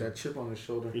was amazing. Got that chip on his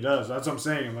shoulder. He does. That's what I'm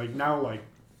saying. And like now, like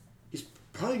he's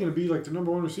probably gonna be like the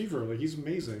number 1 receiver. Like he's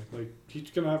amazing. Like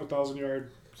he's gonna have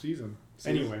 1,000-yard season.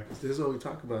 Anyway, this is what we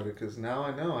talk about it because now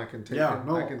I know I can take him.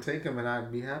 No. I can take him and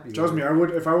I'd be happy. Trust me, I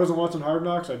would if I wasn't watching Hard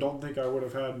Knocks. I don't think I would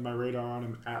have had my radar on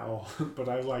him at all. But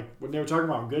I when they were talking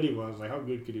about how good he was, like how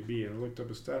good could he be? And I looked up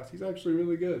his stats. He's actually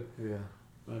really good. Yeah.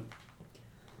 But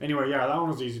anyway, that one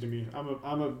was easy to me. I'm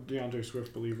a DeAndre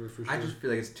Swift believer for sure. I just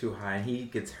feel like it's too high, and he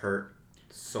gets hurt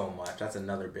so much. That's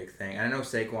another big thing. And I know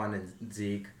Saquon and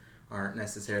Zeke aren't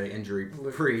necessarily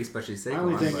injury-free, especially Saquon. My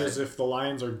only thing is if the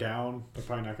Lions are down, they're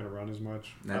probably not going to run as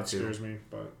much. That scares me.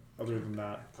 But other than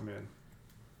that, I'm in.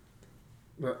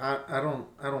 But I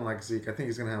don't like Zeke. I think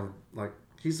he's going to have,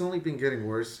 he's only been getting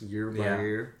worse year by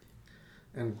year.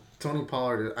 And Tony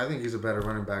Pollard, I think he's a better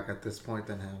running back at this point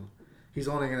than him. He's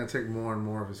only going to take more and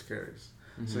more of his carries.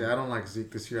 Mm-hmm. So, I don't like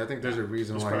Zeke this year. I think there's a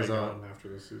reason why he's out. After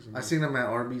this season. I seen him at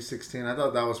RB16. I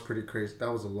thought that was pretty crazy. That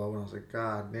was a low, and I was like,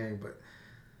 God dang, but...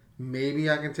 Maybe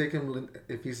I can take him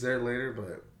if he's there later,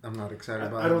 but I'm not excited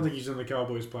about it. I don't think he's in the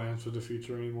Cowboys' plans for the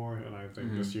future anymore, and I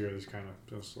think this year is kind of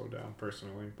going to slow down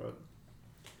personally. But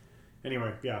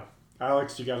anyway,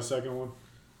 Alex, you got a second one?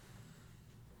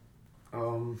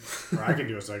 Or I can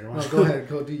do a second one. No, go ahead.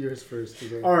 Go do yours first.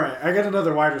 All right, I got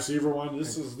another wide receiver one.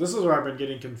 This is where I've been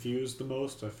getting confused the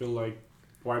most. I feel like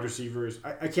wide receivers.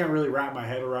 I can't really wrap my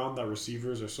head around that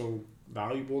receivers are so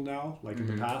valuable now. Like in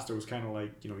the past, it was kind of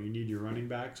like you need your running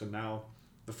backs, and now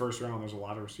the first round there's a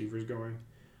lot of receivers going.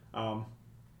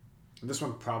 This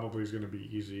one probably is going to be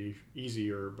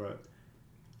easier, but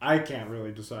I can't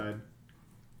really decide.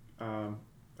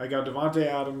 I got Devontae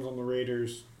Adams on the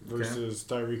Raiders versus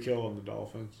Tyreek Hill on the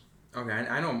Dolphins. Okay,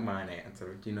 I know mine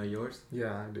answer. Do you know yours?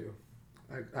 Yeah, I do.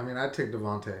 I mean, I'd take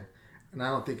Devontae, and I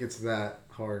don't think it's that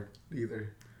hard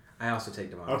either. I also take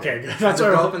Devontae. Okay, good. As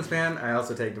a Dolphins fan, I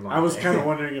also take Devontae. I was kind of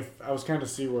wondering I was kind of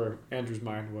see where Andrew's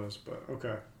mind was, but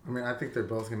okay. I mean, I think they're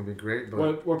both going to be great,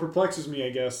 but... What perplexes me,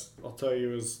 I guess, I'll tell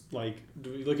you, is,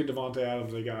 do we look at Devontae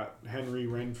Adams, they got Henry,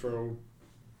 Renfrow...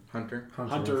 Hunter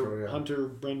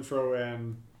Renfrow,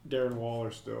 and Darren Waller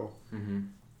still. Mm-hmm.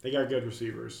 They got good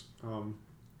receivers.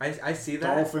 I see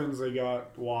that. Dolphins, they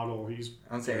got Waddle. He's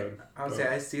good.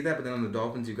 I see that, but then on the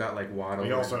Dolphins, you got, Waddle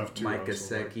they also have Mike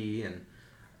Gesicki, and...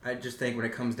 I just think when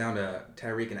it comes down to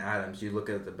Tyreek and Adams, you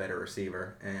look at the better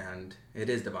receiver, and it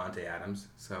is Devontae Adams.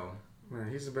 So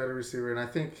man, he's a better receiver, and I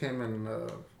think him and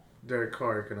Derek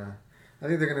Carr are gonna. I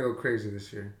think they're gonna go crazy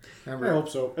this year. I hope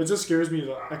so. It just scares me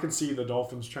that I can see the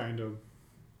Dolphins trying to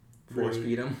force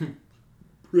feed him,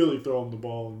 really throw him the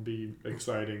ball and be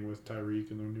exciting with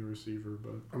Tyreek and their new receiver.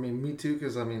 But I mean, me too,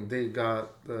 because they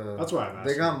got that's why I'm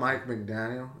asking. They got Mike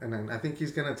McDaniel, and then I think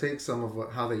he's gonna take some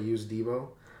of how they use Debo.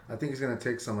 I think he's going to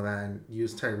take some of that and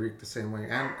use Tyreek the same way.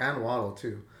 And Waddle,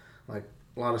 too. Like,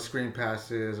 a lot of screen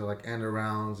passes or, end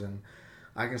arounds. And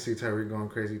I can see Tyreek going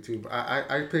crazy, too. But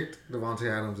I picked Devontae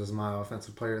Adams as my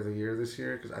offensive player of the year this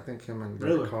year because I think him and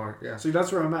Derek Carr. Yeah. See,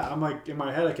 that's where I'm at. I'm like, in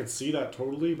my head, I could see that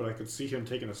totally, but I could see him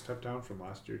taking a step down from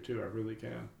last year, too. I really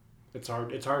can. It's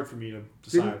hard for me to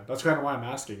decide. That's kind of why I'm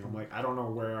asking. I'm like, I don't know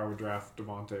where I would draft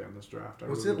Devontae in this draft.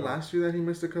 Was it last year that he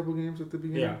missed a couple games at the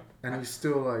beginning? Yeah. And he's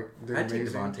still, did I'd take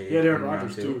amazing. Devontae. Yeah, Aaron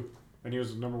Rodgers, too. And he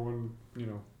was the number one,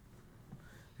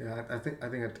 Yeah, I think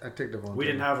I'd take Devontae. We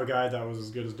didn't have a guy that was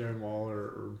as good as Darren Waller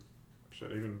or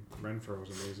shit, even Renfro was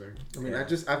amazing. I mean,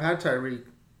 I've had Tyreek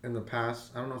in the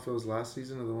past. I don't know if it was last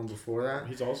season or the one before that.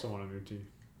 He's also on a new team.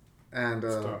 And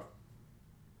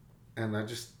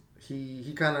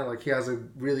he kind of like he has a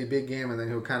really big game and then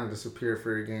he'll kind of disappear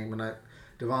for a game. And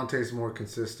Devontae's more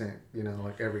consistent, you know,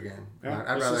 like every game. Yeah,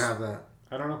 I'd rather have that.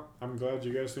 I don't know. I'm glad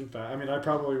you guys think that. I mean, I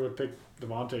probably would pick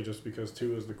Devontae just because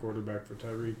Tua is the quarterback for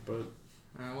Tyreek, but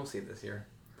we'll see this year.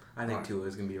 I think Tua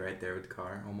is gonna be right there with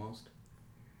Carr almost.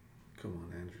 Come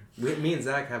on, Andrew. Me and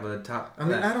Zach have a top. I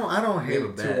mean, I don't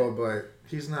hate Tua, but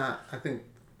he's not. I think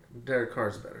Derek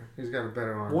Carr's better. He's got a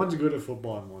better arm. One's good at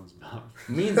football and one's not.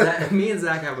 me and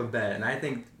Zach have a bet, and I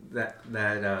think that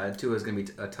Tua is gonna be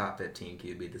a top 15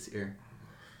 QB this year.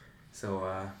 So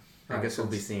I guess we'll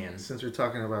be seeing. Since we're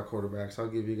talking about quarterbacks, I'll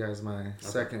give you guys my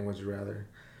second would you rather.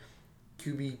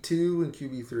 QB2 and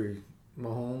QB3.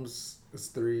 Mahomes is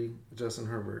 3. Justin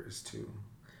Herbert is 2.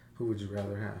 Who would you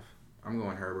rather have? I'm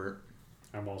going Herbert.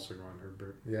 I'm also going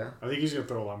Herbert. Yeah? I think he's going to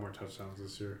throw a lot more touchdowns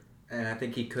this year. And I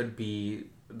think he could be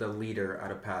the leader out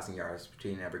of passing yards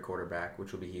between every quarterback,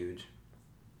 which will be huge.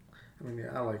 I mean,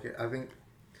 yeah, I like it. I think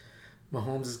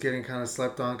Mahomes is getting kind of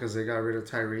slept on because they got rid of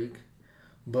Tyreek.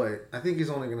 But I think he's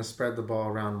only going to spread the ball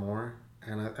around more.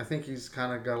 And I think he's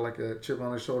kind of got like a chip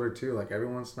on his shoulder too. Like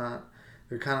everyone's not...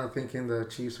 They're kind of thinking the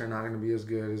Chiefs are not going to be as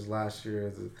good as last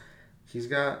year. He's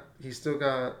still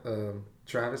got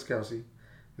Travis Kelce.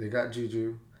 They got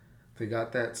Juju. They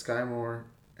got that Sky Moore.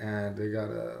 And they got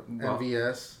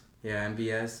MVS. Yeah,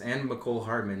 MVS. And McCole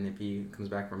Hardman if he comes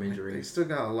back from injury. They still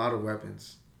got a lot of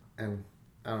weapons. And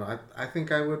I don't know. I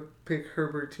think I would pick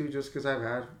Herbert too just because I've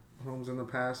had Holmes in the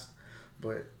past.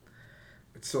 But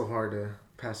it's so hard to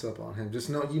pass up on him. Just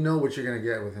know what you're going to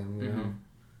get with him, you know?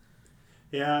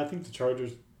 Yeah, I think the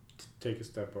Chargers take a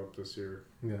step up this year.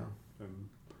 Yeah. And,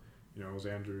 you know, it was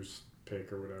Andrew's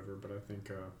pick or whatever, but I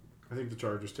think the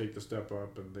Chargers take the step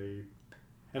up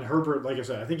and Herbert, like I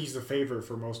said, I think he's the favorite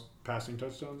for most passing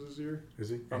touchdowns this year. Is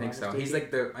he? I think so. He's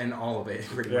like in all of it,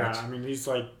 pretty much. Yeah, I mean, he's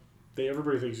like,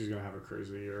 everybody thinks he's going to have a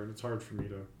crazy year, and it's hard for me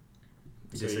to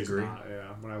disagree.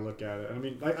 When I look at it. I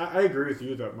mean, I agree with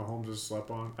you that Mahomes is slept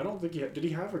on. I don't think did he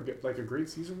have a great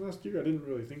season last year? I didn't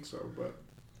really think so, but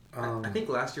I think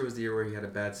last year was the year where he had a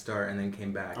bad start and then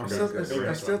came back. I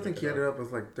still think he ended up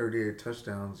with like 38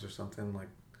 touchdowns or something. Like,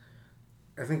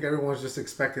 I think everyone's just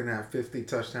expecting that 50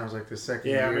 touchdowns like the second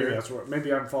year. Yeah,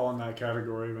 maybe I'm falling in that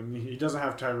category. When he doesn't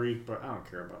have Tyreek, but I don't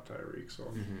care about Tyreek,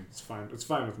 so it's fine. It's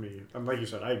fine with me. And like you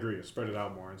said, I agree. Spread it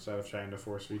out more instead of trying to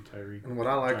force feed Tyreek. And what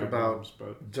I like about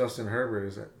Justin Herbert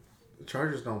is that the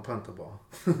Chargers don't punt the ball.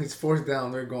 It's fourth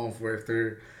down. They're going for it. If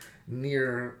they're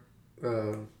near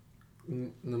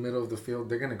in the middle of the field,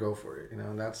 they're gonna go for it. You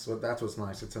know, and that's what's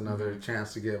nice. It's another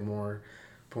chance to get more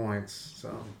points.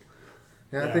 So.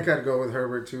 Yeah, I think I'd go with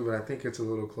Herbert too, but I think it's a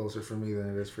little closer for me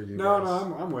than it is for you. No,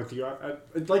 I'm with you. I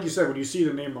like you said, when you see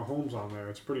the name Mahomes on there,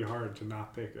 it's pretty hard to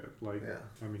not pick it. Like,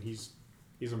 I mean, he's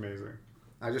amazing.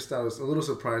 I just thought it was a little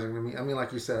surprising to me. I mean,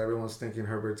 like you said, everyone's thinking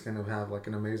Herbert's going to have like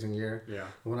an amazing year. Yeah.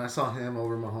 When I saw him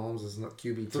over Mahomes as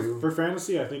QB2. For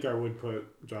fantasy, I think I would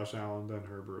put Josh Allen, then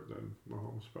Herbert, then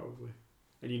Mahomes probably.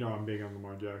 And you know I'm big on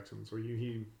Lamar Jackson, so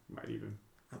he might even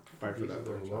fight for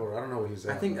that. Lower. I don't know what he's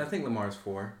at. I think Lamar's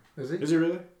 4. Is he? Is he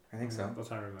really? I think so. That's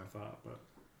higher than I thought, but.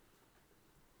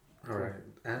 All right.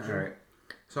 Andrew? All right.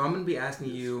 So I'm going to be asking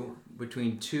you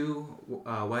between 2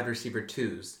 wide receiver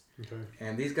 2s. Okay.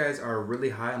 And these guys are really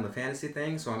high on the fantasy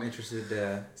thing, so I'm interested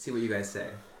to see what you guys say.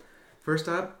 First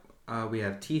up, we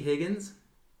have T. Higgins.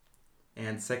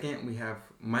 And second, we have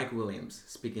Mike Williams.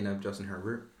 Speaking of Justin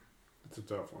Herbert. That's a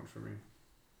tough one for me.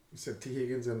 You said T.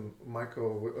 Higgins and Mike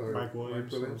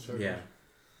Williams? Yeah.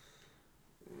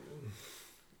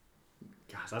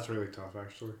 Gosh, that's really tough,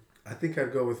 actually. I think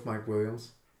I'd go with Mike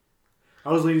Williams.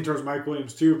 I was leaning towards Mike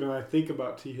Williams, too, but I think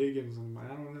about T. Higgins, and I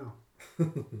don't know.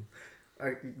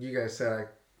 You guys said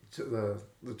the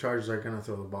Chargers are going to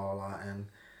throw the ball a lot, and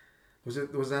was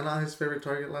that not his favorite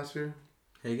target last year?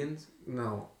 Higgins?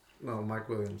 No, Mike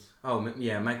Williams. Oh,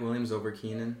 yeah, Mike Williams over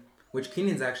Keenan, which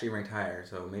Keenan's actually ranked higher,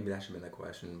 so maybe that should have been the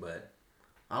question, but...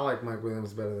 I like Mike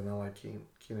Williams better than I like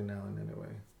Keenan Allen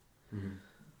anyway. Mm-hmm.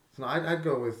 So I'd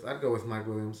go with Mike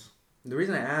Williams. The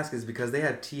reason I ask is because they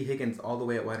have T. Higgins all the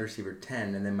way at wide receiver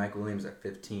 10 and then Mike Williams at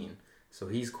 15. So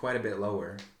he's quite a bit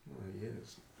lower. Well, he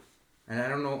is. And I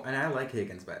don't know, and I like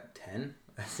Higgins, but 10?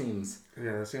 That seems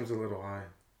a little high.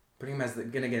 Putting him as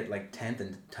going to get like 10th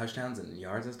in touchdowns and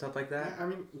yards and stuff like that? I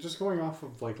mean, just going off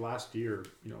of like last year,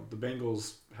 you know, the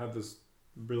Bengals had this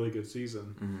really good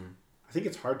season. Mm-hmm. I think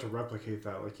it's hard to replicate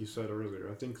that, like you said earlier.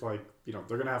 I think, like, you know,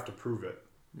 they're going to have to prove it.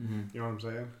 Mm-hmm. You know what I'm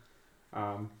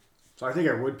saying? So I think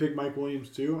I would pick Mike Williams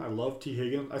too. I love T.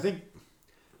 Higgins. I think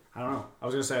I don't know. I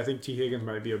was going to say, I think T. Higgins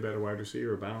might be a better wide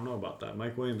receiver, but I don't know about that.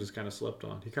 Mike Williams is kind of slept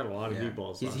on. He caught a lot of deep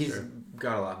balls last He's year.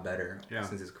 got a lot better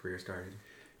since his career started.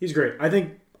 He's great. I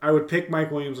think I would pick Mike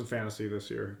Williams in fantasy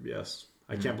this year, yes.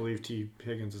 I can't believe T.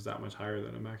 Higgins is that much higher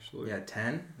than him, actually. Yeah,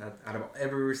 10? Out of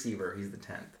every receiver, he's the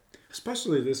 10th.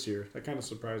 Especially this year. That kind of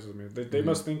surprises me. They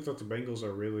must think that the Bengals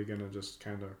are really going to just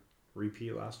kind of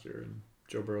repeat last year, and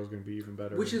Joe Burrow's going to be even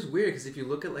better. Which is weird, because if you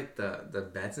look at like the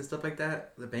bets and stuff like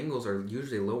that, the Bengals are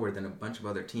usually lower than a bunch of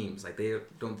other teams. Like, they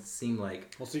don't seem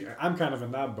like... Well, see, I'm kind of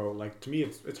in that boat. Like, to me,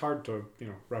 it's hard to,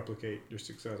 replicate your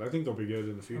success. I think they'll be good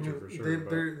in the future for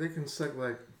sure. They can suck,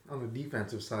 like, on the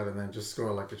defensive side and then just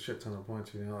score, like, a shit ton of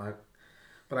points,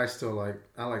 But I still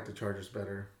I like the Chargers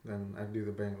better than I do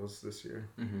the Bengals this year.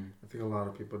 Mm-hmm. I think a lot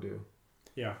of people do.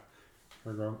 Yeah.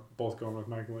 We're both going with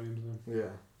Mike Williams then.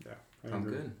 Yeah. Yeah. I'm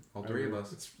good. All three of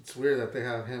us. It's weird that they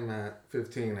have him at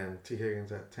 15 and T.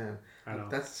 Higgins at 10. I know.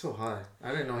 That's so high.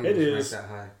 I didn't know he was ranked that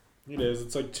high. It is.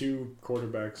 It's like two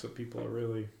quarterbacks that people are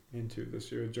really into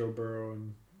this year, Joe Burrow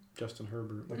and Justin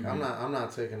Herbert. Like, I'm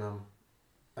not taking them.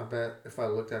 I bet if I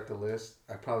looked at the list,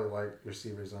 I probably like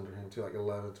receivers under him too, like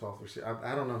 11, 12 receivers.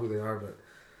 I don't know who they are, but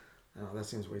that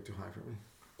seems way too high for me.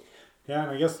 Yeah,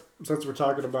 and I guess since we're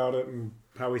talking about it and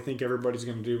how we think everybody's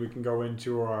going to do, we can go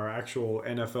into our actual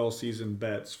NFL season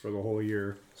bets for the whole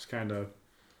year. It's kind of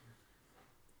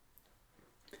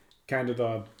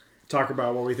talk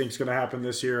about what we think is going to happen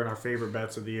this year and our favorite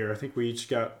bets of the year. I think we each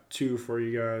got 2 for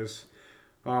you guys.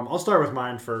 I'll start with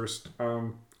mine first.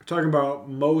 We're talking about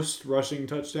most rushing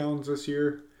touchdowns this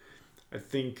year. I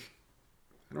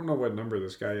don't know what number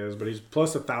this guy is, but he's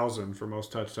plus 1,000 for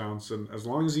most touchdowns. And as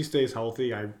long as he stays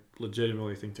healthy, I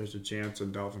legitimately think there's a chance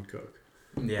in Dalvin Cook.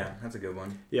 Yeah, that's a good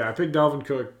one. Yeah, I picked Dalvin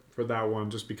Cook for that one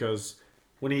just because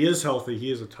when he is healthy,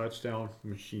 he is a touchdown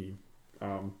machine.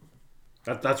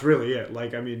 That's really it.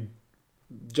 Like, I mean,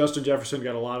 Justin Jefferson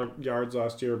got a lot of yards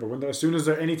last year, but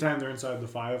anytime they're inside the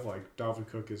 5, like, Dalvin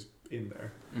Cook is in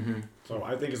there. Mm-hmm. So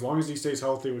I think as long as he stays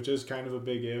healthy, which is kind of a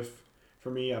big if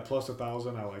for me, at plus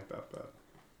 1,000, I like that bet.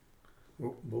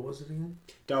 What was it again?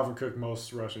 Dalvin Cook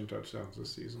most rushing touchdowns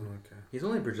this season. Okay. He's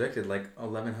only projected like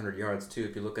 1,100 yards too.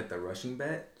 If you look at the rushing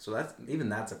bet, so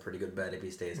that's a pretty good bet if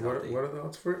he stays healthy. What are the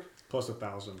odds for it? Plus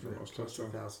 1,000 for most plus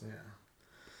touchdowns. 1,000, yeah.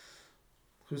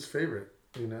 Who's favorite?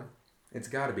 It's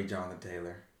got to be Jonathan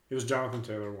Taylor. It was Jonathan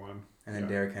Taylor 1, and then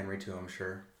Derrick Henry too. I'm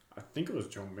sure. I think it was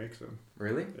Joe Mixon.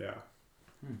 Really? Yeah.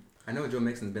 I know Joe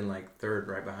Mixon's been like 3rd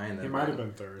right behind them. He might have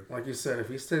been 3rd. Like you said, if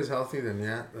he stays healthy,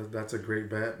 then that's a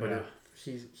great bet. But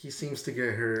he seems to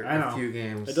get hurt a few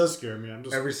games. It does scare me.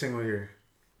 Every single year.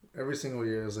 Every single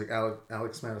year is like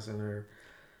Alex Madison or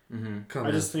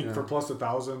I just think for plus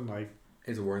 1,000, like,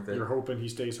 it's worth it. You're hoping he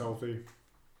stays healthy.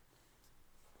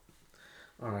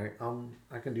 All right,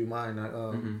 I can do mine.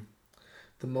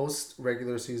 The most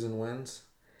regular season wins.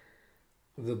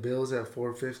 The Bills at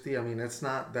 450. I mean, that's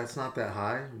not that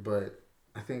high, but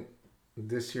I think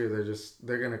this year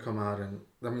they're gonna come out and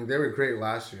I mean they were great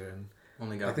last year and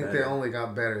they only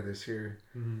got better this year.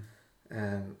 Mm-hmm.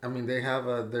 And I mean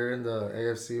they're in the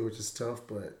AFC, which is tough,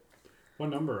 but what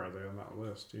number are they on that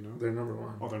list? Do you know? They're number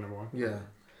 1. Oh, they're number 1. Yeah,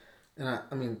 and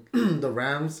I mean the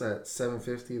Rams at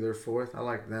 750, they're 4th. I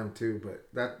like them too, but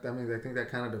I think that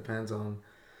kind of depends on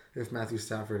if Matthew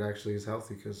Stafford actually is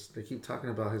healthy because they keep talking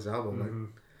about his elbow, like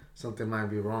something might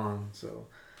be wrong. So,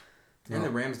 and the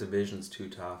Rams division's too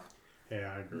tough.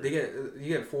 Yeah, I agree. You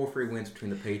get 4 free wins between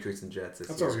the Patriots and Jets this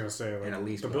year. That's what I was gonna say. Like, and at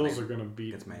least the Bills are gonna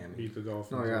beat the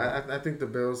Dolphins. No, yeah, I think the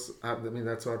Bills. I mean,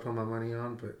 that's what I put my money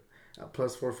on. But at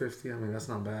plus 450, I mean, that's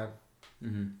not bad.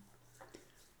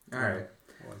 All right.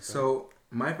 So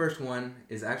my first one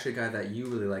is actually a guy that you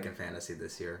really like in fantasy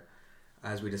this year,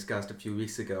 as we discussed a few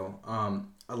weeks ago.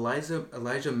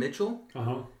 Elijah Mitchell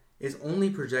is only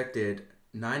projected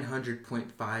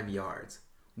 900.5 yards,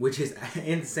 which is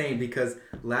insane because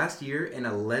last year in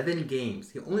 11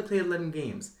 games, he only played 11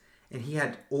 games, and he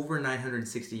had over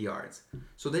 960 yards.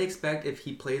 So they expect if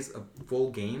he plays a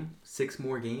full game, 6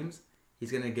 more games,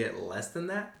 he's going to get less than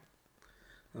that.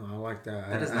 Oh, I like that.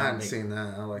 I haven't seen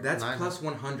that. I like that's plus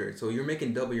 100. So you're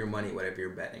making double your money whatever you're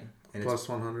betting. And plus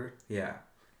 100? Yeah.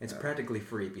 It's practically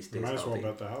free if he stays healthy. Might as well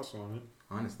bet the house on it.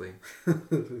 Honestly.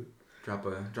 Drop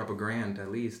a grand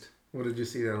at least. What did you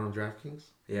see that on DraftKings?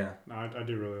 Yeah. No, I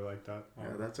do really like that.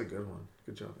 Yeah, that's a good one.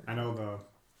 Good job. I know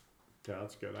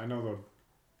that's good. I know the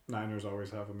Niners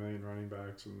always have a million running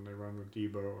backs and they run with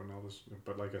Debo and all this.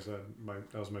 But like I said,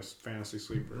 that was my fantasy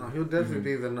sleeper. No, he'll definitely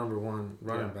be the number 1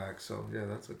 running back. So yeah,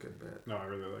 that's a good bet. No, I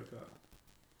really like that.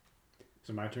 Is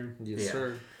it my turn? Yes,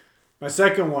 sir. My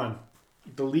second one,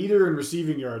 the leader in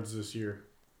receiving yards this year.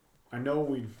 I know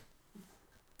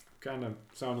kind of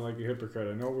sounding like a hypocrite.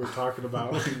 I know we're talking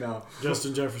about No.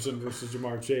 Justin Jefferson versus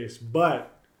Jamar Chase,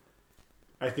 but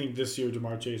I think this year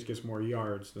Jamar Chase gets more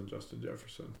yards than Justin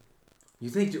Jefferson. You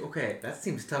think? Okay, that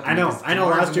seems tough. I know. because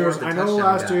Last Jamar's year more was. of the I know touchdown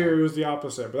last guy. year it was the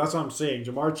opposite, but that's what I'm saying.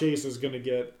 Jamar Chase is going to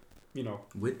get,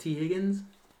 With T. Higgins.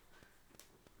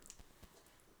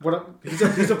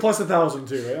 he's a plus 1,000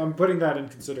 too. Right? I'm putting that in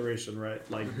consideration, right?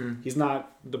 Like Mm-hmm. he's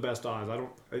not the best odds. I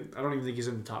don't even think he's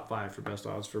in the top 5 for best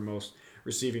odds for most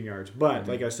receiving yards. But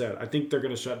like I said, I think they're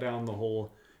going to shut down the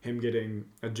whole him getting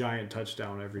a giant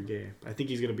touchdown every game. I think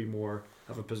he's going to be more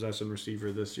of a possession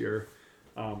receiver this year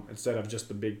instead of just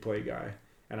the big play guy.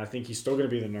 And I think he's still going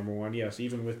to be the number one. Yes,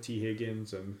 even with T.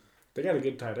 Higgins, and they got a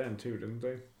good tight end too, didn't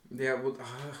they? Yeah. Well,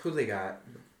 who they got?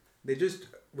 They just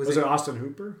Was it Austin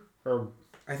Hooper or?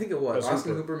 I think it was Austin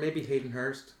Austin Hooper. Hooper, maybe Hayden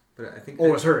Hurst, but I think. Oh,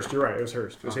 it was Hurst. You're right. It was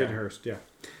Hurst. It was Okay. Hayden Hurst. Yeah,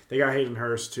 they got Hayden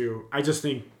Hurst too. I just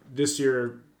think this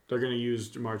year they're going to use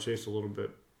Jamar Chase a little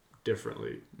bit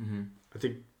differently. Mm-hmm.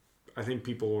 I think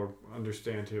people will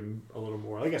understand him a little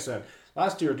more. Like I said,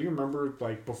 last year, do you remember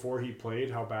like before he played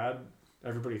how bad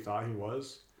everybody thought he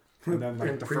was? And then like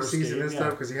in the first preseason game, and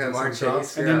stuff because he had Jamar some Chase.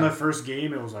 shots. and Yeah. then the first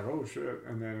game it was like, oh shit,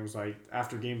 and then it was like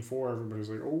after game 4, everybody's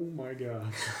like, oh my god,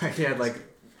 He had like,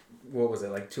 what was it,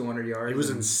 like 200 yards? it was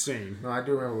and- insane. No, I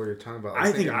do remember what you're talking about. I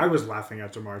think thinking I was laughing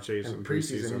at Jamar Chase in in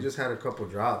preseason. preseason. He just had a couple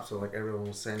drops, so like everyone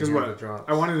was saying he Because had the what drops.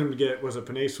 I wanted him to get was it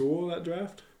Penei Sewell that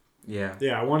draft? Yeah.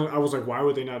 Yeah, I was like, why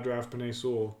would they not draft Penei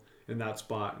Sewell in that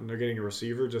spot? And they're getting a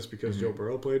receiver just because Mm-hmm. Joe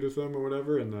Burrow played with them or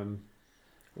whatever. And then,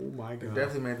 oh my They god,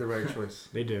 definitely made the right choice.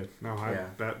 they did. No, Yeah.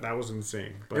 that was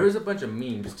insane. But There was a bunch of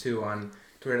memes too on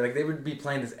Twitter. Like they would be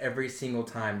playing this every single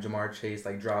time Jamar Chase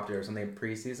like dropped it or something in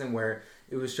preseason, where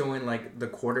it was showing like the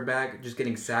quarterback just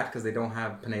getting sacked because they don't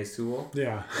have Penei Sewell,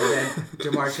 yeah, and then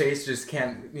Jamar Chase just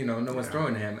can't. No one's Yeah.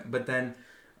 throwing to him. But then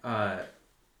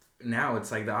now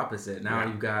it's like the opposite. Now Yeah.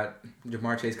 you've got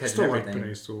Jamar Chase catching still like everything.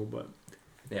 Penei Sewell, but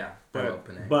Yeah, I love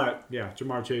Penei. but yeah,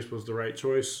 Jamar Chase was the right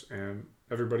choice, and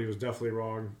everybody was definitely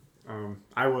wrong.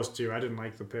 I was too. I didn't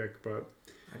like the pick, but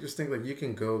I just think like you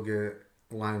can go get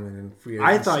linemen in free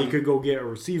agency. I thought you could go get a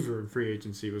receiver in free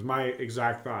agency. Was my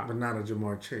exact thought. but not a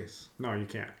Jamar Chase. No, you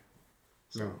can't.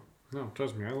 So No,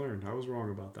 trust me, I learned. I was wrong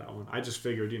about that one. I just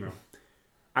figured,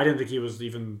 I didn't think he was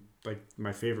even like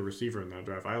my favorite receiver in that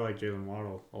draft. I like Jalen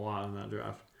Waddle a lot in that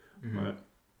draft, but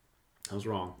I was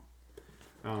wrong.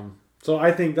 So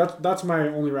I think that's my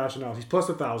only rationale. He's plus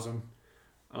 1,000.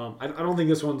 I don't think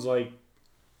this one's like,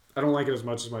 I don't like it as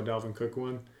much as my Dalvin Cook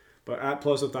one, but at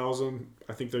plus 1,000,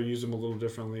 I think they'll use him a little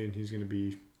differently, and he's going to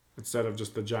be, instead of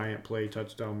just the giant play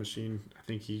touchdown machine, I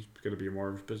think he's going to be more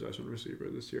of a possession receiver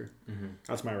this year.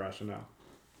 That's my rationale.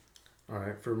 all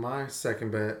right, for my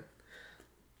second bet,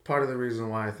 part of the reason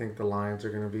why I think the Lions are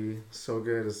going to be so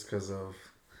good is because of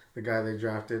the guy they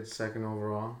drafted second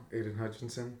overall, Aiden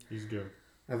Hutchinson. He's good.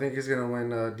 I think he's going to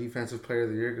win Defensive Player of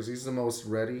the Year because he's the most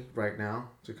ready right now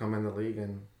to come in the league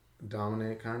and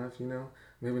dominate, kind of,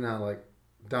 Maybe not like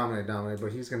dominate,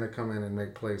 but he's going to come in and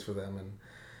make plays for them. And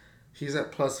he's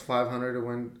at plus 500 to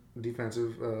win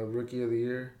Defensive Rookie of the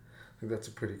Year. I think that's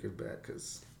a pretty good bet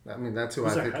because, that's who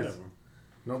Who's I think ahead is. of him?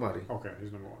 Nobody. Okay,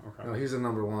 he's number one. Okay. No, he's the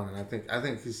number one, and I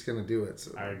think he's going to do it.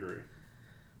 So I agree.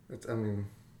 I don't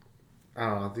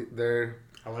know. They're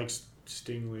I like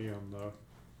Stingley on the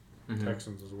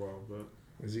Texans as well, but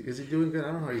is he doing good?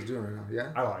 I don't know how he's doing right now.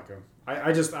 Yeah. I like him.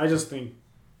 I just think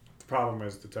the problem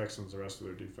is the Texans, the rest of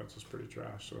their defense is pretty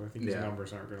trash. So I think his Yeah.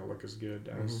 numbers aren't going to look as good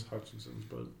as Hutchinson's.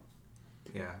 But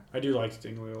Yeah. I do like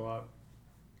Stingley a lot.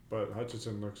 But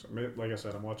Hutchinson looks, like I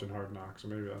said, I'm watching Hard Knocks, so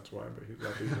maybe that's why. But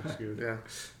he looks good.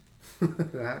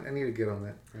 Yeah. I need to get on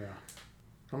that. Yeah,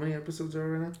 How many episodes are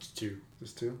right now? it's 2.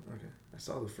 Just 2? Okay. I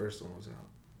saw the first one was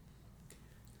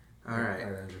out. All right.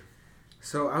 Andrew.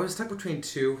 So I was stuck between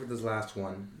two for this last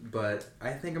one, but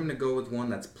I think I'm going to go with one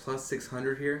that's plus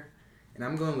 600 here. And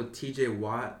I'm going with TJ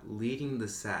Watt leading the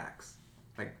sacks,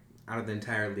 like out of the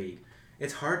entire league.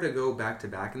 It's hard to go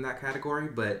back-to-back in that category,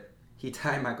 but he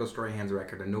tied Michael Strahan's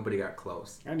record and nobody got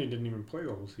close. And he didn't even play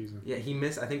the whole season. Yeah, he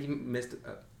missed, I think he missed,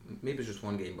 maybe it's just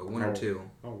one game, but one or two.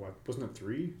 Oh, what? Wasn't it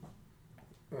 3?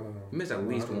 He missed at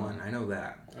least one, I know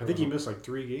that. I think he missed like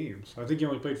 3 games. I think he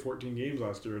only played 14 games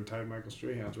last year and tied Michael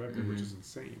Strahan's record, which is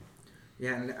insane.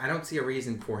 Yeah, and I don't see a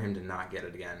reason for him to not get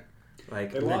it again.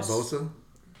 Like, They Nick lost. Bosa?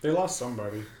 They lost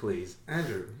somebody. please.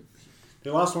 Andrew.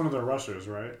 They lost one of their rushers,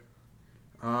 right?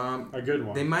 A good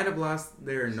one. They might have lost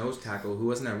their nose tackle, who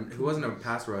wasn't a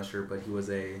pass rusher, but he was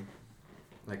a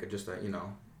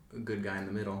good guy in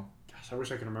the middle. Gosh, I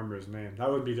wish I could remember his name. That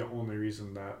would be the only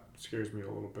reason that scares me a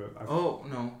little bit. Oh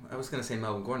no, I was gonna say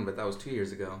Melvin Gordon, but that was 2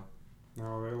 years ago.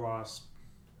 No, they lost.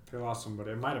 They lost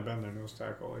somebody. It might have been their nose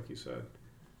tackle, like you said.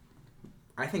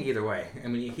 I think either way. I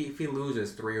mean, if he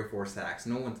loses 3 or 4 sacks,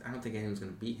 I don't think anyone's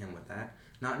going to beat him with that.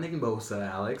 Not Nick Bosa,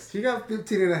 Alex. He got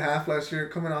 15.5 last year,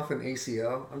 coming off an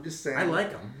ACL. I'm just saying. I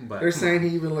like him, but they're saying he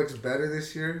even looks better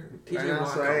this year. TJ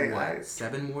Watt got what?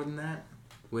 7 more than that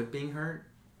with being hurt.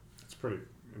 It's pretty.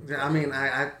 Yeah, I mean,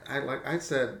 I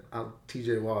said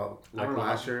TJ Watt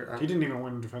last year. He didn't even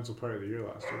win Defensive Player of the Year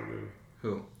last year, did he?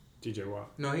 Who? TJ Watt.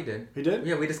 No, he did. He did?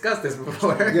 Yeah, we discussed this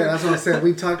before. Yeah, that's what I said.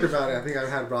 We talked about it. I think I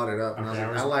had brought it up. And Okay,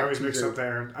 I like always TJ. mixed up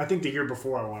there. I think the year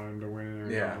before I wanted him to win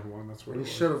it. Yeah. Won. That's what He it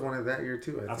was. should have won it that year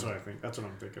too. That's what I think. That's what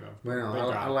I'm thinking of. But no,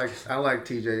 I like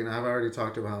TJ, and I've already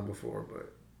talked about him before.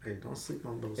 But hey, don't sleep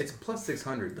on those. It's plus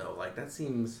 600 though. Like that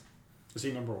seems. Is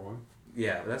he number 1?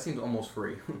 Yeah, that seems almost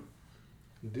free.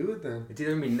 Do it then. It's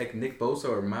either gonna be Nick Bosa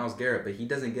or Myles Garrett, but he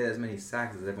doesn't get as many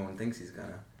sacks as everyone thinks he's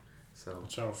gonna. So.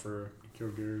 Watch out for Kill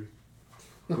Gary.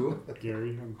 Who?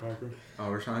 Gary on the Packers. Oh,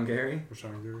 Rashawn Gary?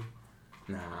 Rashawn Gary.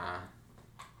 Nah.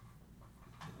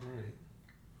 All right.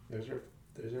 There's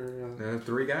There are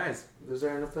 3 guys. our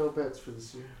NFL bets for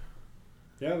this year.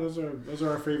 Yeah, those are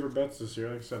our favorite bets this year.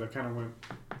 Like I said, I kind of went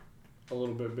a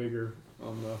little bit bigger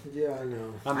on the Yeah, I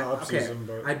know. upseason,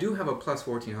 but I do have a plus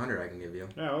 1400 I can give you.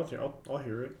 yeah, I'll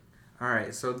hear it. All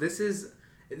right, so this is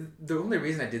the only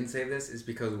reason I didn't say this is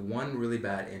because one really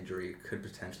bad injury could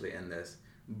potentially end this.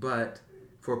 But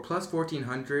for plus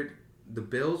 1400, the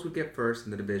Bills would get first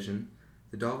in the division.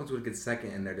 The Dolphins would get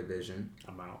second in their division.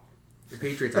 I'm out. The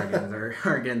Patriots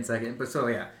are getting second. But so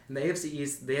yeah, in the AFC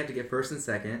East they have to get first and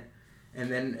second,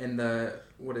 and then in the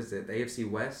the AFC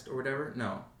West or whatever.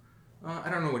 No, I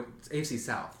don't know what it's AFC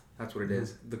South. That's what it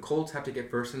is. The Colts have to get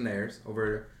first in theirs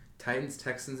over Titans,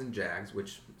 Texans, and Jags,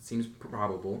 which seems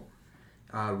probable.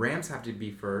 Rams have to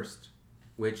be first,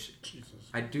 which Jesus.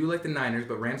 I do like the Niners,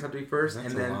 but Rams have to be first.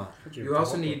 That's and a then lot. you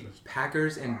also need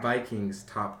Packers and Vikings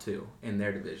top 2 in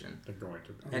their division. They're going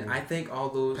to. And I think all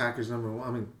those... Packers number 1.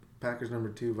 I mean, Packers number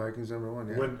 2, Vikings number 1.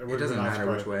 Yeah. It doesn't matter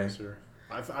which way.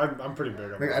 I'm pretty big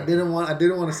on Like, that. I didn't want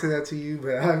to say that to you,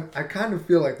 but I kind of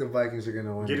feel like the Vikings are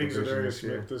gonna win. Getting the division Zadarius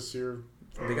Smith this year.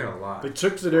 They got a lot. They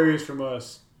took Zadarius from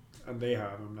us, and they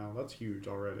have him now. That's huge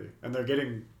already. And they're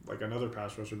getting like another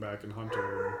pass rusher back in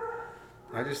Hunter.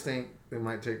 I just think it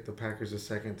might take the Packers a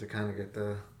second to kind of get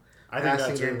the I think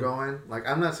passing that game too. going. Like,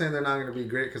 I'm not saying they're not going to be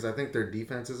great because I think their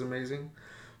defense is amazing,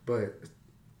 but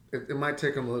it might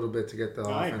take them a little bit to get the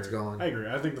offense going. I agree.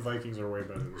 I think the Vikings are way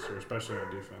better this year, especially on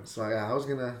defense. So yeah, I was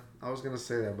gonna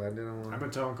say that, but I didn't want. I've been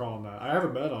telling Colin that. I have a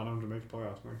bet on them to make the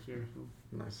playoffs next year. So.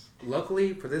 Nice.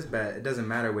 Luckily for this bet, it doesn't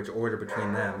matter which order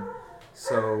between them.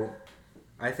 So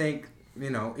I think,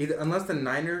 either unless the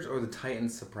Niners or the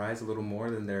Titans surprise a little more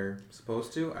than they're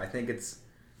supposed to, I think it's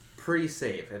pretty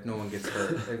safe if no one gets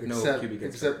hurt. If no QB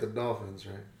gets except hurt. the Dolphins,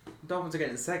 right? Dolphins are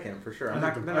getting second for sure.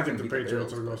 I think the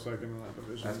Patriots will go Bills, second in that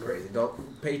division. That's but- crazy.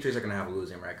 Patriots are going to have a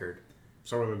losing record.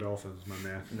 So are the Dolphins, my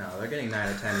man. No, they're getting 9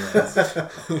 or 10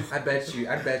 wins. I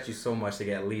bet you so much to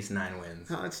get at least 9 wins.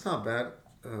 No, it's not bad.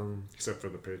 Except for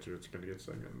the Patriots going to get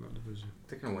second in that division.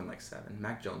 They're going to win like 7.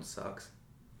 Mac Jones sucks.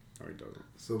 No, he doesn't.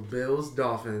 So Bills,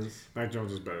 Dolphins, Mac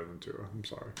Jones is better than Tua. I'm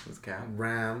sorry. Let's cap.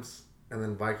 Rams, and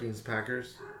then Vikings,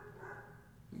 Packers,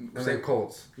 and Say- then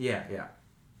Colts. Yeah.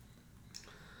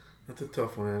 That's a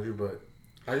tough one, Andrew, but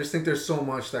I just think there's so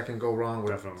much that can go wrong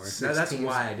with Definitely. That's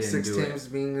why I didn't six do it. teams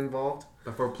being involved.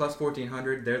 But for plus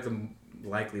 1400, they're the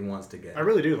likely ones to get. I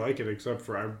really do like it, except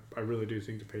for I really do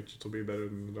think the Patriots will be better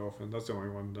than the Dolphins. That's the only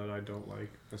one that I don't like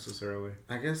necessarily.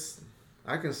 I guess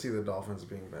I can see the Dolphins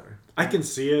being better. I can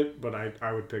see it, but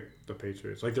I would pick the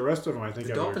Patriots. Like the rest of them, I think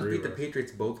The I would Dolphins agree beat the with.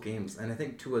 Patriots both games, and I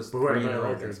think Tua's But who had a 3-0 better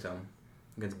record? against them.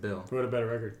 Against Bill. Who had a better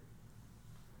record?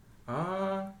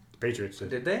 The Patriots did.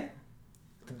 Did they?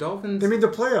 The Dolphins. They made the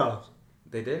playoffs.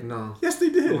 They did? No. Yes, they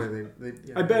did. No way,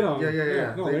 yeah, I bet on them.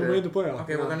 Yeah. No, they did. made the playoffs.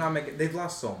 Okay, well, they're not making. They've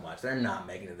lost so much. They're not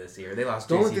making it this year. They lost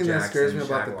The only J.C. thing that Jackson, scares me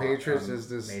about the Shaq Patriots Locke, is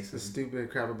this Mason.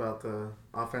 stupid crap about the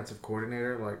offensive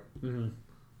coordinator. Like, Mm-hmm.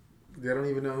 they don't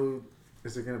even know who.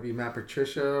 Is it going to be Matt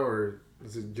Patricia or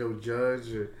is it Joe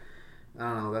Judge? Or, I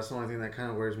don't know. That's the only thing that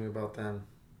kind of worries me about them.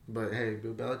 But hey,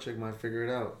 Bill Belichick might figure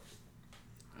it out.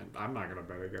 I'm not gonna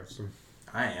bet against them.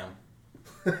 I am.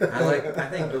 I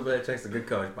think Bill Belichick's a good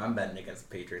coach, but I'm betting against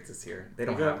the Patriots this year. They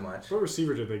don't have much. What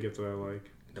receiver did they get that I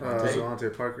like?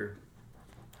 Devontae Parker.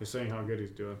 They're saying how good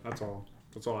he's doing. That's all.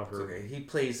 That's all I've It's heard. okay. He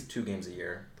plays 2 games a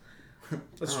year.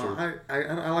 That's true.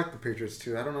 I like the Patriots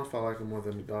too. I don't know if I like them more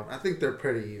than the Dolphins. I think they're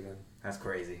pretty even. That's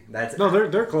crazy. That's No,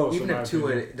 they're close. even in my if Tua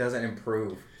opinion. doesn't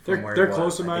improve. From where They're it was,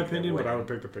 close in my I think they're opinion, but I winning.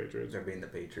 would pick the Patriots. They're beating the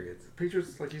Patriots.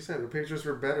 Patriots, like you said, the Patriots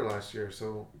were better last year,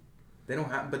 so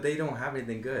They don't have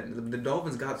anything good. The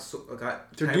Dolphins got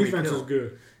their Tyreek defense Hill. is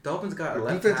good. Dolphins got Their a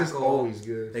left defense is tackle. always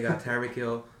good. They got Tyreek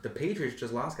Hill. The Patriots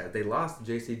just lost guys. They lost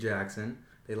J.C. Jackson.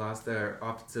 They lost their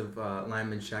offensive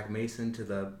lineman Shaq Mason to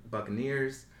the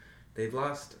Buccaneers. They've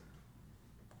lost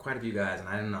quite a few guys, and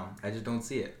I don't know. I just don't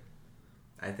see it.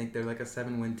 I think they're like a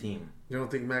 7-win team. You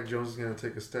don't think Mac Jones is going to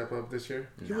take a step up this year?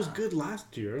 He was good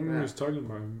last year. I don't know what he's talking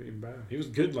about him being bad. He was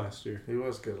good last year. He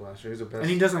was good last year. He's the best. And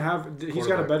he doesn't have. He's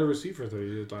got a better receiver than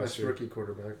he did last best year. rookie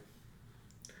quarterback.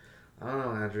 I don't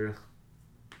know, Andrew.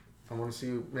 I want to see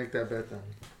you make that bet then.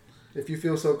 If you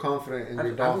feel so confident in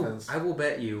your Dolphins. I will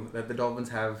bet you that the Dolphins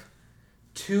have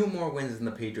 2 more wins than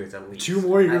the Patriots at least. 2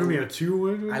 more? You're giving me a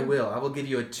 2-win? I will. I will give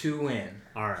you a 2-win.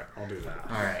 All right, I'll do that.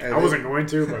 All right. I wasn't going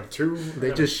to, but 2.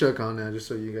 They just shook on that, just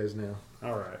so you guys know.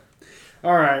 All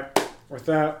right. With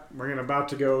that, we're about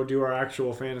to go do our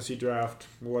actual fantasy draft.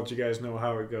 We'll let you guys know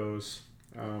how it goes.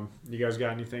 You guys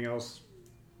got anything else?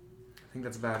 I think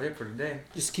that's about it for today.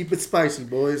 Just keep it spicy,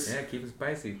 boys. Yeah, keep it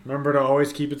spicy. Remember to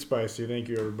always keep it spicy. Thank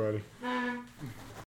you, everybody.